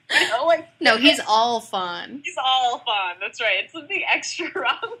fawn. You know, like, no, he's all fawn. He's all fawn. That's right. It's something extra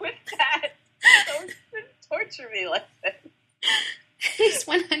wrong with that. Don't torture me like this. He's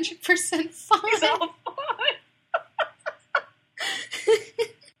 100% fawn. He's all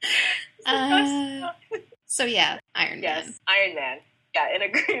fawn. So yeah, Iron Man. Yes, Iron Man. Yeah, in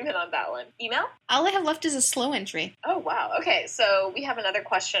agreement on that one. Email? All I have left is a slow entry. Oh, wow. Okay, so we have another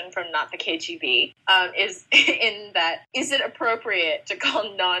question from Not the KGB. Is it appropriate to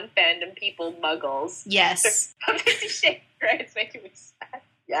call non-fandom people muggles? Yes. 50 Shades of Grey is making me sad.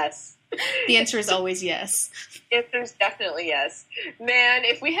 Yes. The answer is always yes. If there's definitely yes. Man,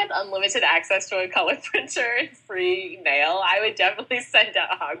 if we had unlimited access to a color printer and free mail, I would definitely send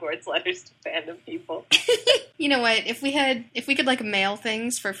out Hogwarts letters to fandom people. You know what? If we could like mail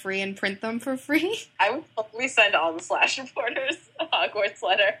things for free and print them for free, I would totally send all the Slash reporters a Hogwarts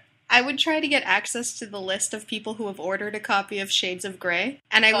letter. I would try to get access to the list of people who have ordered a copy of Shades of Grey,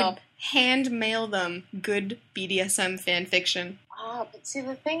 and I would hand mail them good BDSM fan fiction. Oh, but see,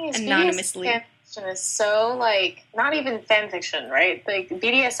 the thing is, anonymously. BDSM fan fiction is so, like, not even fan fiction, right? Like,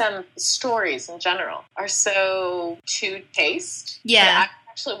 BDSM stories in general are so to taste. Yeah.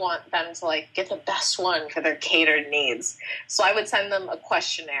 I actually want them to, like, get the best one for their catered needs. So I would send them a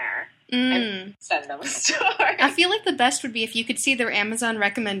questionnaire and send them a story. I feel like the best would be if you could see their Amazon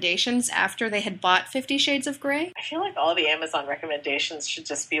recommendations after they had bought 50 Shades of Grey. I feel like all the Amazon recommendations should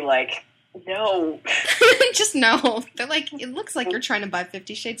just be like, no. Just no. They're like, it looks like you're trying to buy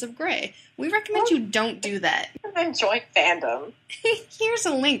 50 Shades of Grey. We recommend you don't do that. And then join fandom. Here's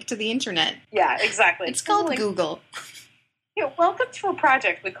a link to the internet. Yeah, exactly. It's called Google. Welcome to a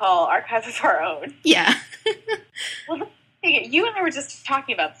project we call Archive of Our Own. Yeah. Well, you and I were just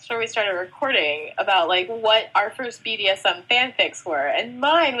talking about before we started recording about, like, what our first BDSM fanfics were, and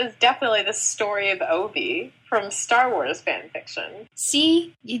mine was definitely the story of Obi from Star Wars fanfiction.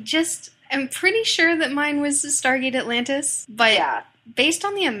 See, I'm pretty sure that mine was Stargate Atlantis, but yeah. Based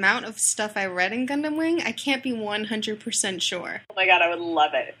on the amount of stuff I read in Gundam Wing, I can't be 100% sure. Oh my god, I would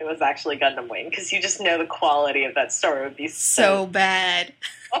love it if it was actually Gundam Wing, because you just know the quality of that story would be so bad.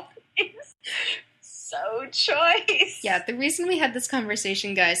 So choice. Yeah, the reason we had this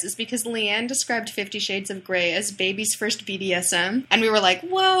conversation, guys, is because Leanne described 50 Shades of Grey as baby's first BDSM, and we were like,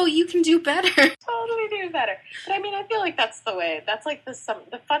 whoa, you can do better. Totally do better. But I mean, I feel like that's the way. That's like the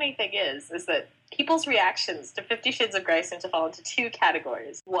funny thing is that people's reactions to 50 Shades of Grey seem to fall into two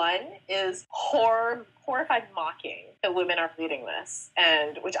categories. One is horrified mocking that women are reading this,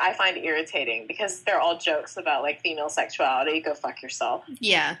 and which I find irritating because they're all jokes about, like, female sexuality. Go fuck yourself.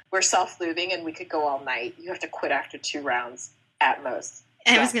 Yeah. We're self-lubing and we could go all night. You have to quit after 2 rounds at most.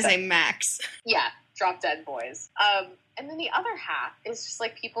 And I was going to say max. Yeah, drop dead boys. And then the other half is just,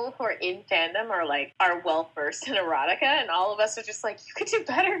 like, people who are in fandom are well-versed in erotica, and all of us are just like, you could do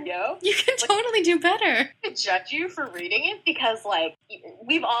better, yo. You can totally do better. I judge you for reading it because, like,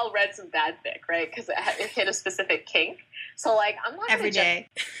 we've all read some bad fic, right? Because it hit a specific kink. So, like, I'm not every day.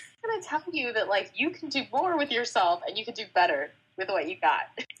 I'm going to tell you that, like, you can do more with yourself, and you can do better with what you got.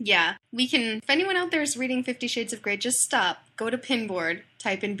 Yeah. If anyone out there is reading 50 Shades of Grey, just stop. Go to Pinboard,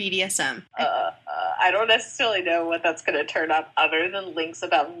 type in BDSM. I don't necessarily know what that's going to turn up other than links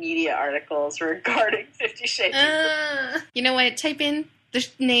about media articles regarding 50 Shades of Grey. You know what? Type in the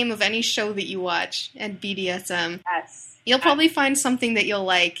name of any show that you watch and BDSM. Yes. You'll probably find something that you'll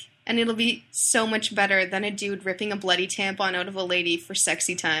like, and it'll be so much better than a dude ripping a bloody tampon out of a lady for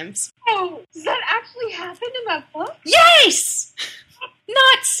sexy times. Oh, does that actually happen in that book? Yes!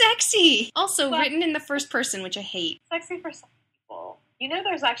 Not sexy! Also, written in the first person, which I hate. Sexy for some people. You know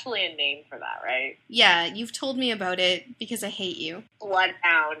there's actually a name for that, right? Yeah, you've told me about it because I hate you.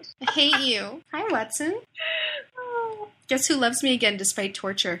 Bloodhound. I hate you. Hi, Watson. Oh. Guess who loves me again despite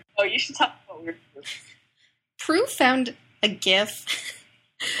torture? Oh, you should tell me what we're doing. Prue found a GIF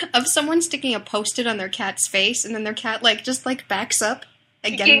of someone sticking a Post-it on their cat's face, and then their cat, just backs up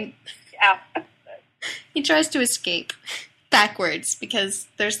again. Yeah. He tries to escape backwards because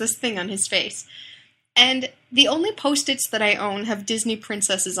there's this thing on his face. And the only Post-its that I own have Disney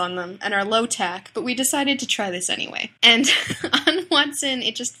princesses on them and are low tack, but we decided to try this anyway. And on Watson,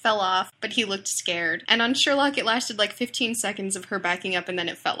 it just fell off, but he looked scared. And on Sherlock, it lasted 15 seconds of her backing up and then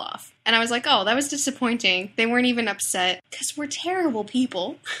it fell off. And I was like, oh, that was disappointing. They weren't even upset, because we're terrible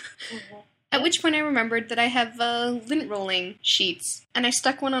people. Mm-hmm. At which point I remembered that I have lint rolling sheets, and I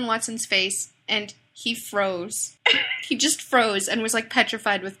stuck one on Watson's face, and he froze. He just froze and was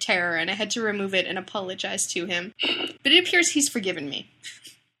petrified with terror, and I had to remove it and apologize to him. But it appears he's forgiven me.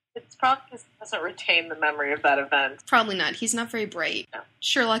 It's probably because he doesn't retain the memory of that event. Probably not. He's not very bright. No.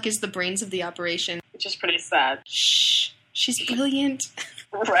 Sherlock is the brains of the operation. Which is pretty sad. Shh. She's brilliant.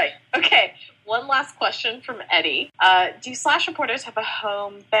 Right. Okay. One last question from Eddie. Do Slash reporters have a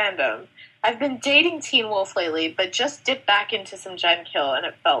home fandom? I've been dating Teen Wolf lately, but just dipped back into some Gen Kill, and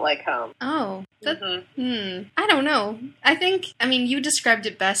it felt like home. Oh. I don't know. You described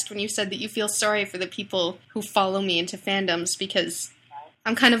it best when you said that you feel sorry for the people who follow me into fandoms, because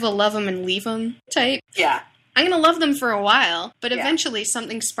I'm kind of a love 'em and leave 'em type. Yeah. I'm gonna love them for a while, but eventually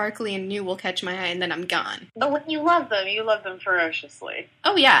something sparkly and new will catch my eye, and then I'm gone. But when you love them ferociously.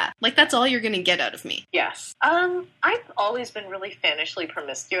 Oh yeah, that's all you're gonna get out of me. Yes. I've always been really fanishly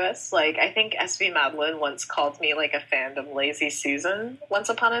promiscuous. I think S.V. Madeline once called me a fandom lazy Susan once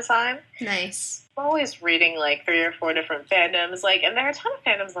upon a time. Nice. I'm always reading 3 or 4 different fandoms, and there are a ton of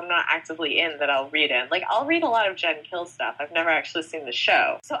fandoms I'm not actively in that I'll read in. I'll read a lot of Gen Kill stuff. I've never actually seen the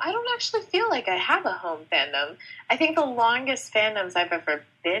show. So I don't actually feel like I have a home fandom. I think the longest fandoms I've ever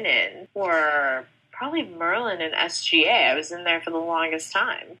been in were probably Merlin and SGA. I was in there for the longest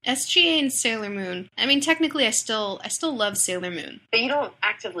time. SGA and Sailor Moon. Technically I still love Sailor Moon. But you don't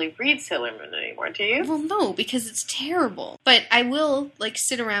actively read Sailor Moon anymore, do you? Well, no, because it's terrible. But I will,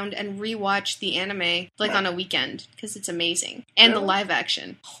 sit around and rewatch the anime, on a weekend, because it's amazing. And Really? The live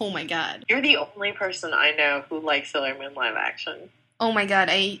action. Oh my god. You're the only person I know who likes Sailor Moon live action. Oh my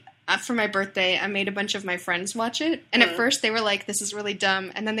god, for my birthday, I made a bunch of my friends watch it, and at first they were like, this is really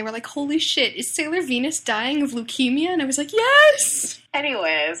dumb, and then they were like, holy shit, is Sailor Venus dying of leukemia? And I was like, yes!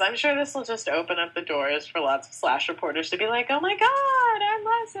 Anyways, I'm sure this will just open up the doors for lots of Slash reporters to be like, oh my god, I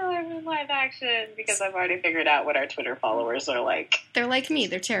love Sailor Moon live action, because I've already figured out what our Twitter followers are like. They're like me,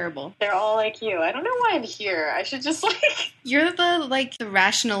 they're terrible. They're all like you. I don't know why I'm here. I should just You're the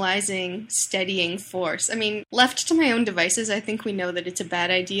rationalizing, steadying force. Left to my own devices, I think we know that it's a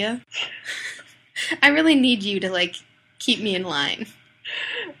bad idea. I really need you to, keep me in line.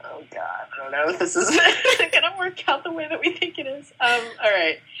 Oh god, I don't know if this is gonna work out the way that we think it is.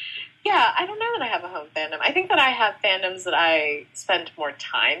 Alright. Yeah, I don't know that I have a home fandom. I think that I have fandoms that I spend more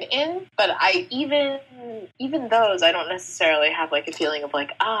time in, but even those, I don't necessarily have a feeling of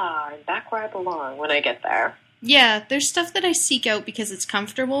I'm back where I belong when I get there. Yeah, there's stuff that I seek out because it's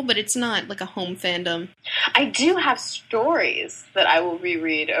comfortable, but it's not a home fandom. I do have stories that I will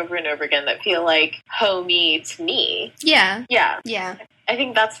reread over and over again that feel homey to me. Yeah. Yeah. Yeah. I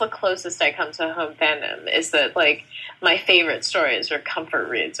think that's the closest I come to home fandom, is that, my favorite stories are comfort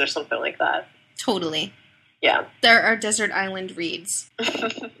reads or something like that. Totally. Yeah. There are desert island reads.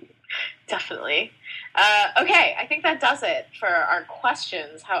 Definitely. Okay, I think that does it for our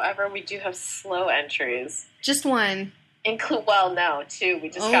questions. However, we do have slow entries. Just one. No, two. We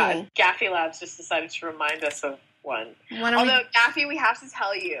just got... Gaffy Labs just decided to remind us of one. Although, Gaffy, we have to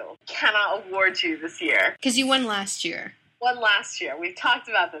tell you, cannot award you this year. Because you won last year. Won last year. We've talked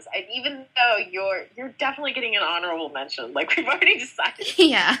about this. And even though you're definitely getting an honorable mention, we've already decided.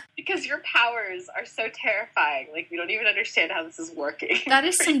 Yeah. Because your powers are so terrifying. We don't even understand how this is working. That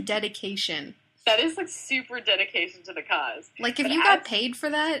is some dedication. That is super dedication to the cause. If you got paid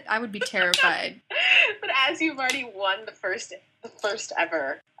for that, I would be terrified. But as you've already won the first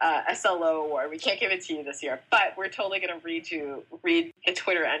ever SLO award, we can't give it to you this year. But we're totally going to read the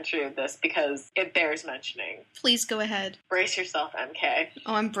Twitter entry of this because it bears mentioning. Please go ahead. Brace yourself, MK.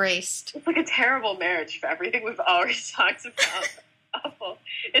 Oh, I'm braced. It's a terrible marriage for everything we've already talked about. Awful.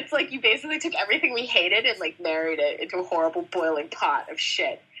 It's you basically took everything we hated and married it into a horrible boiling pot of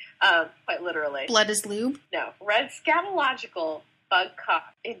shit. Quite literally. Blood is lube? No. Red scatological bug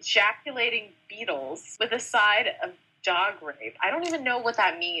cock ejaculating beetles with a side of dog rape. I don't even know what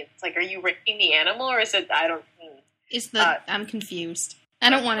that means. Are you raping the animal or is it, I'm confused. I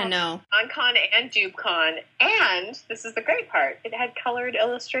don't want to know. Con and DubeCon, and this is the great part, it had colored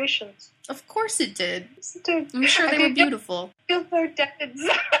illustrations. Of course it did. Yes, it did. I'm sure they were beautiful. Feel their dead.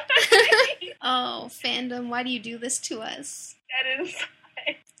 Oh, fandom, why do you do this to us? Get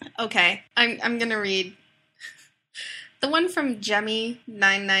inside. Okay, I'm gonna read the one from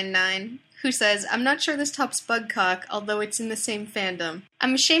Jemmy999, who says, I'm not sure this tops Bugcock, although it's in the same fandom.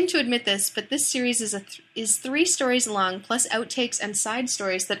 I'm ashamed to admit this, but this series is 3 stories long, plus outtakes and side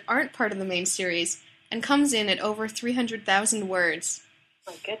stories that aren't part of the main series, and comes in at over 300,000 words.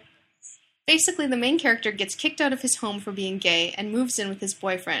 Oh, goodness. Basically, the main character gets kicked out of his home for being gay and moves in with his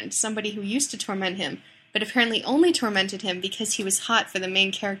boyfriend, somebody who used to torment him, but apparently only tormented him because he was hot for the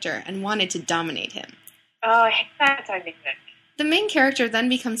main character and wanted to dominate him. Oh, I hate that dynamic. The main character then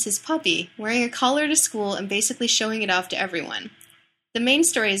becomes his puppy, wearing a collar to school and basically showing it off to everyone. The main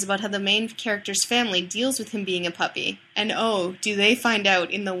story is about how the main character's family deals with him being a puppy, and oh, do they find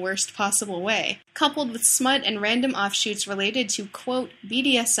out in the worst possible way, coupled with smut and random offshoots related to, quote,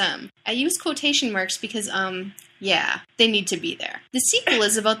 BDSM. I use quotation marks because, yeah, they need to be there. The sequel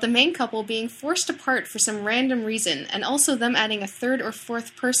is about the main couple being forced apart for some random reason, and also them adding a 3rd or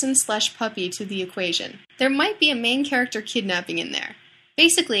 4th person/puppy to the equation. There might be a main character kidnapping in there.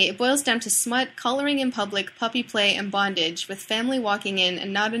 Basically, it boils down to smut, collaring in public, puppy play, and bondage, with family walking in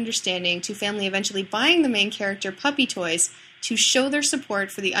and not understanding, to family eventually buying the main character puppy toys to show their support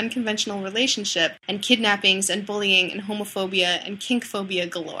for the unconventional relationship, and kidnappings and bullying and homophobia and kinkphobia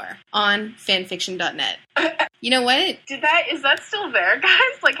galore. On fanfiction.net. You know what? Is that still there,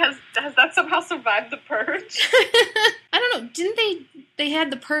 guys? Like, has that somehow survived the purge? I don't know. Didn't they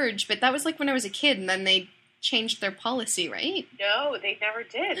had the purge, but that was like when I was a kid, and then they changed their policy, right? No, they never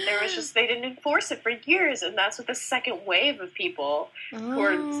did. They didn't enforce it for years, and that's what the second wave of people who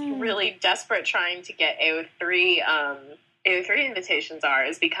are really desperate trying to get AO3 invitations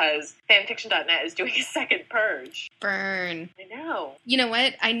is because fanfiction.net is doing a second purge. Burn. I know. You know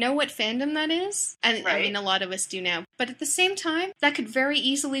what? I know what fandom that is, and right? I mean, a lot of us do now. But at the same time, that could very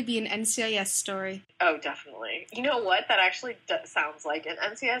easily be an NCIS story. Oh, definitely. You know what? That actually sounds like an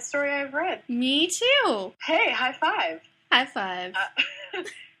NCIS story I've read. Me too. Hey, high five. High five.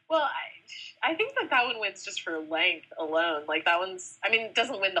 Well, I think that one wins just for length alone. Like, that one's, I mean, it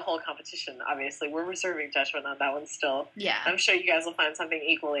doesn't win the whole competition, obviously. We're reserving judgment on that one still. Yeah. I'm sure you guys will find something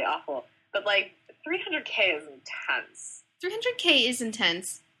equally awful. But, like, 300K is intense. 300K is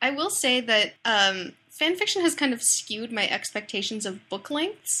intense. I will say that fanfiction has kind of skewed my expectations of book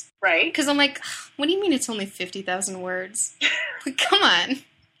lengths. Right. Because I'm like, what do you mean it's only 50,000 words? Like, come on.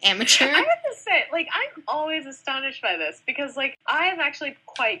 Amateur. I have to say, like, I'm always astonished by this because, like, I am actually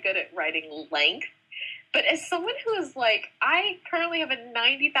quite good at writing length. But as someone who is, like, I currently have a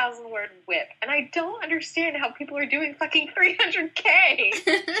 90,000 word whip, and I don't understand how people are doing fucking 300K. It's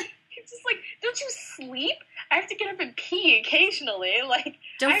just like, don't you sleep? I have to get up and pee occasionally. Like,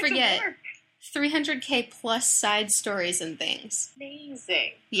 don't forget, 300K plus side stories and things.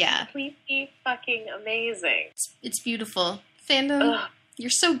 Amazing. Yeah. Completely fucking amazing. It's beautiful. Fandom. Ugh. You're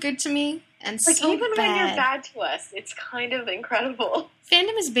so good to me, and like, so even bad. When you're bad to us, it's kind of incredible.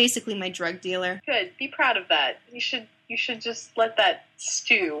 Fandom is basically my drug dealer. Good. Be proud of that. You should just let that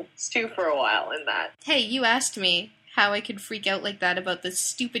stew for a while in that. Hey, you asked me how I could freak out like that about this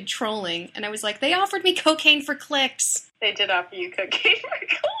stupid trolling, and I was like, they offered me cocaine for clicks. They did offer you cocaine for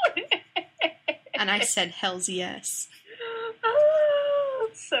clicks. And I said, hell's yes. Oh,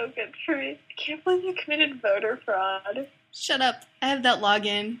 it's so good for me. I can't believe you committed voter fraud. Shut up. I have that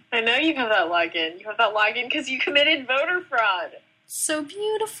login. I know you have that login. You have that login because you committed voter fraud. So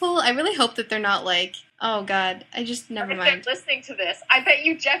beautiful. I really hope that they're not like, oh God, never mind. They're listening to this. I bet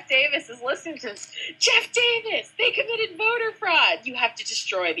you Jeff Davis is listening to this. Jeff Davis! They committed voter fraud! You have to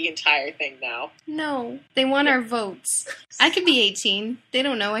destroy the entire thing now. No. They want our votes. I could be 18. They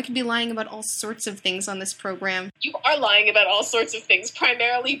don't know. I could be lying about all sorts of things on this program. You are lying about all sorts of things,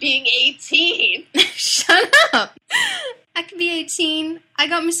 primarily being 18. Shut up! I could be 18. I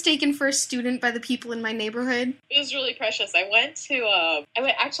got mistaken for a student by the people in my neighborhood. It was really precious. I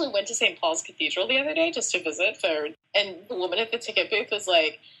actually went to St. Paul's Cathedral the other day just to visit, and the woman at the ticket booth was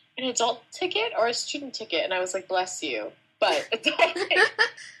like, an adult ticket or a student ticket? And I was like, bless you. But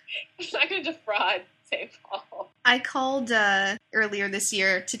I'm not going to defraud St. Paul. I called earlier this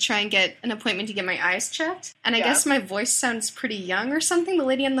year to try and get an appointment to get my eyes checked, and I guess my voice sounds pretty young or something. The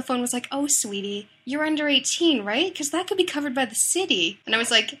lady on the phone was like, oh, sweetie, you're under 18, right? Because that could be covered by the city. And I was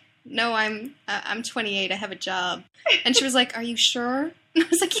like, no, I'm 28, I have a job. And she was like, are you sure? And I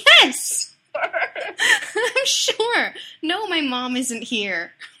was like, yes! I'm sure. No, my mom isn't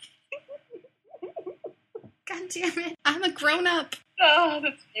here. God damn it. I'm a grown-up. Oh,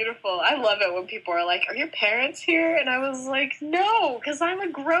 that's beautiful. I love it when people are like, are your parents here? And I was like, no, because I'm a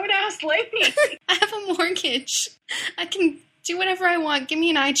grown-ass lady. I have a mortgage. I can do whatever I want. Give me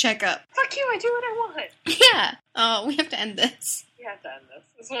an eye checkup. Fuck fuck you, I do what I want. Yeah. Oh, we have to end this. We have to end this.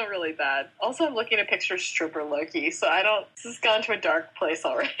 This went really bad. Also, I'm looking at a picture of stripper Loki, so this has gone to a dark place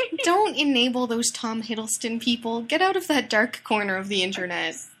already. Don't enable those Tom Hiddleston people. Get out of that dark corner of the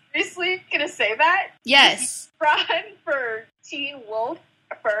internet. Seriously gonna say that? Yes. Run for Teen Wolf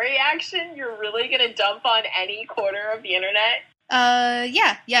furry action? You're really gonna dump on any corner of the internet?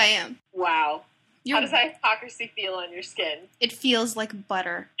 Yeah, I am. Wow. How does that hypocrisy feel on your skin? It feels like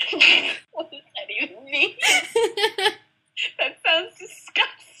butter. What does that even mean? That sounds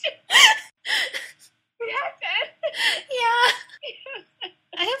disgusting. We have to end it. Yeah.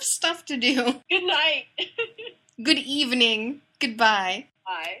 I have stuff to do. Good night. Good evening. Goodbye.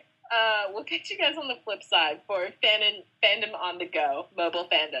 Bye. We'll catch you guys on the flip side for Fandom on the Go, mobile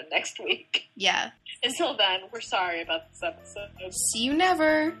fandom, next week. Yeah. Until then, we're sorry about this episode. See you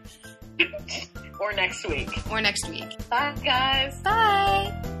never. Or next week. Or next week. Bye, guys.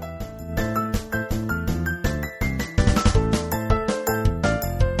 Bye.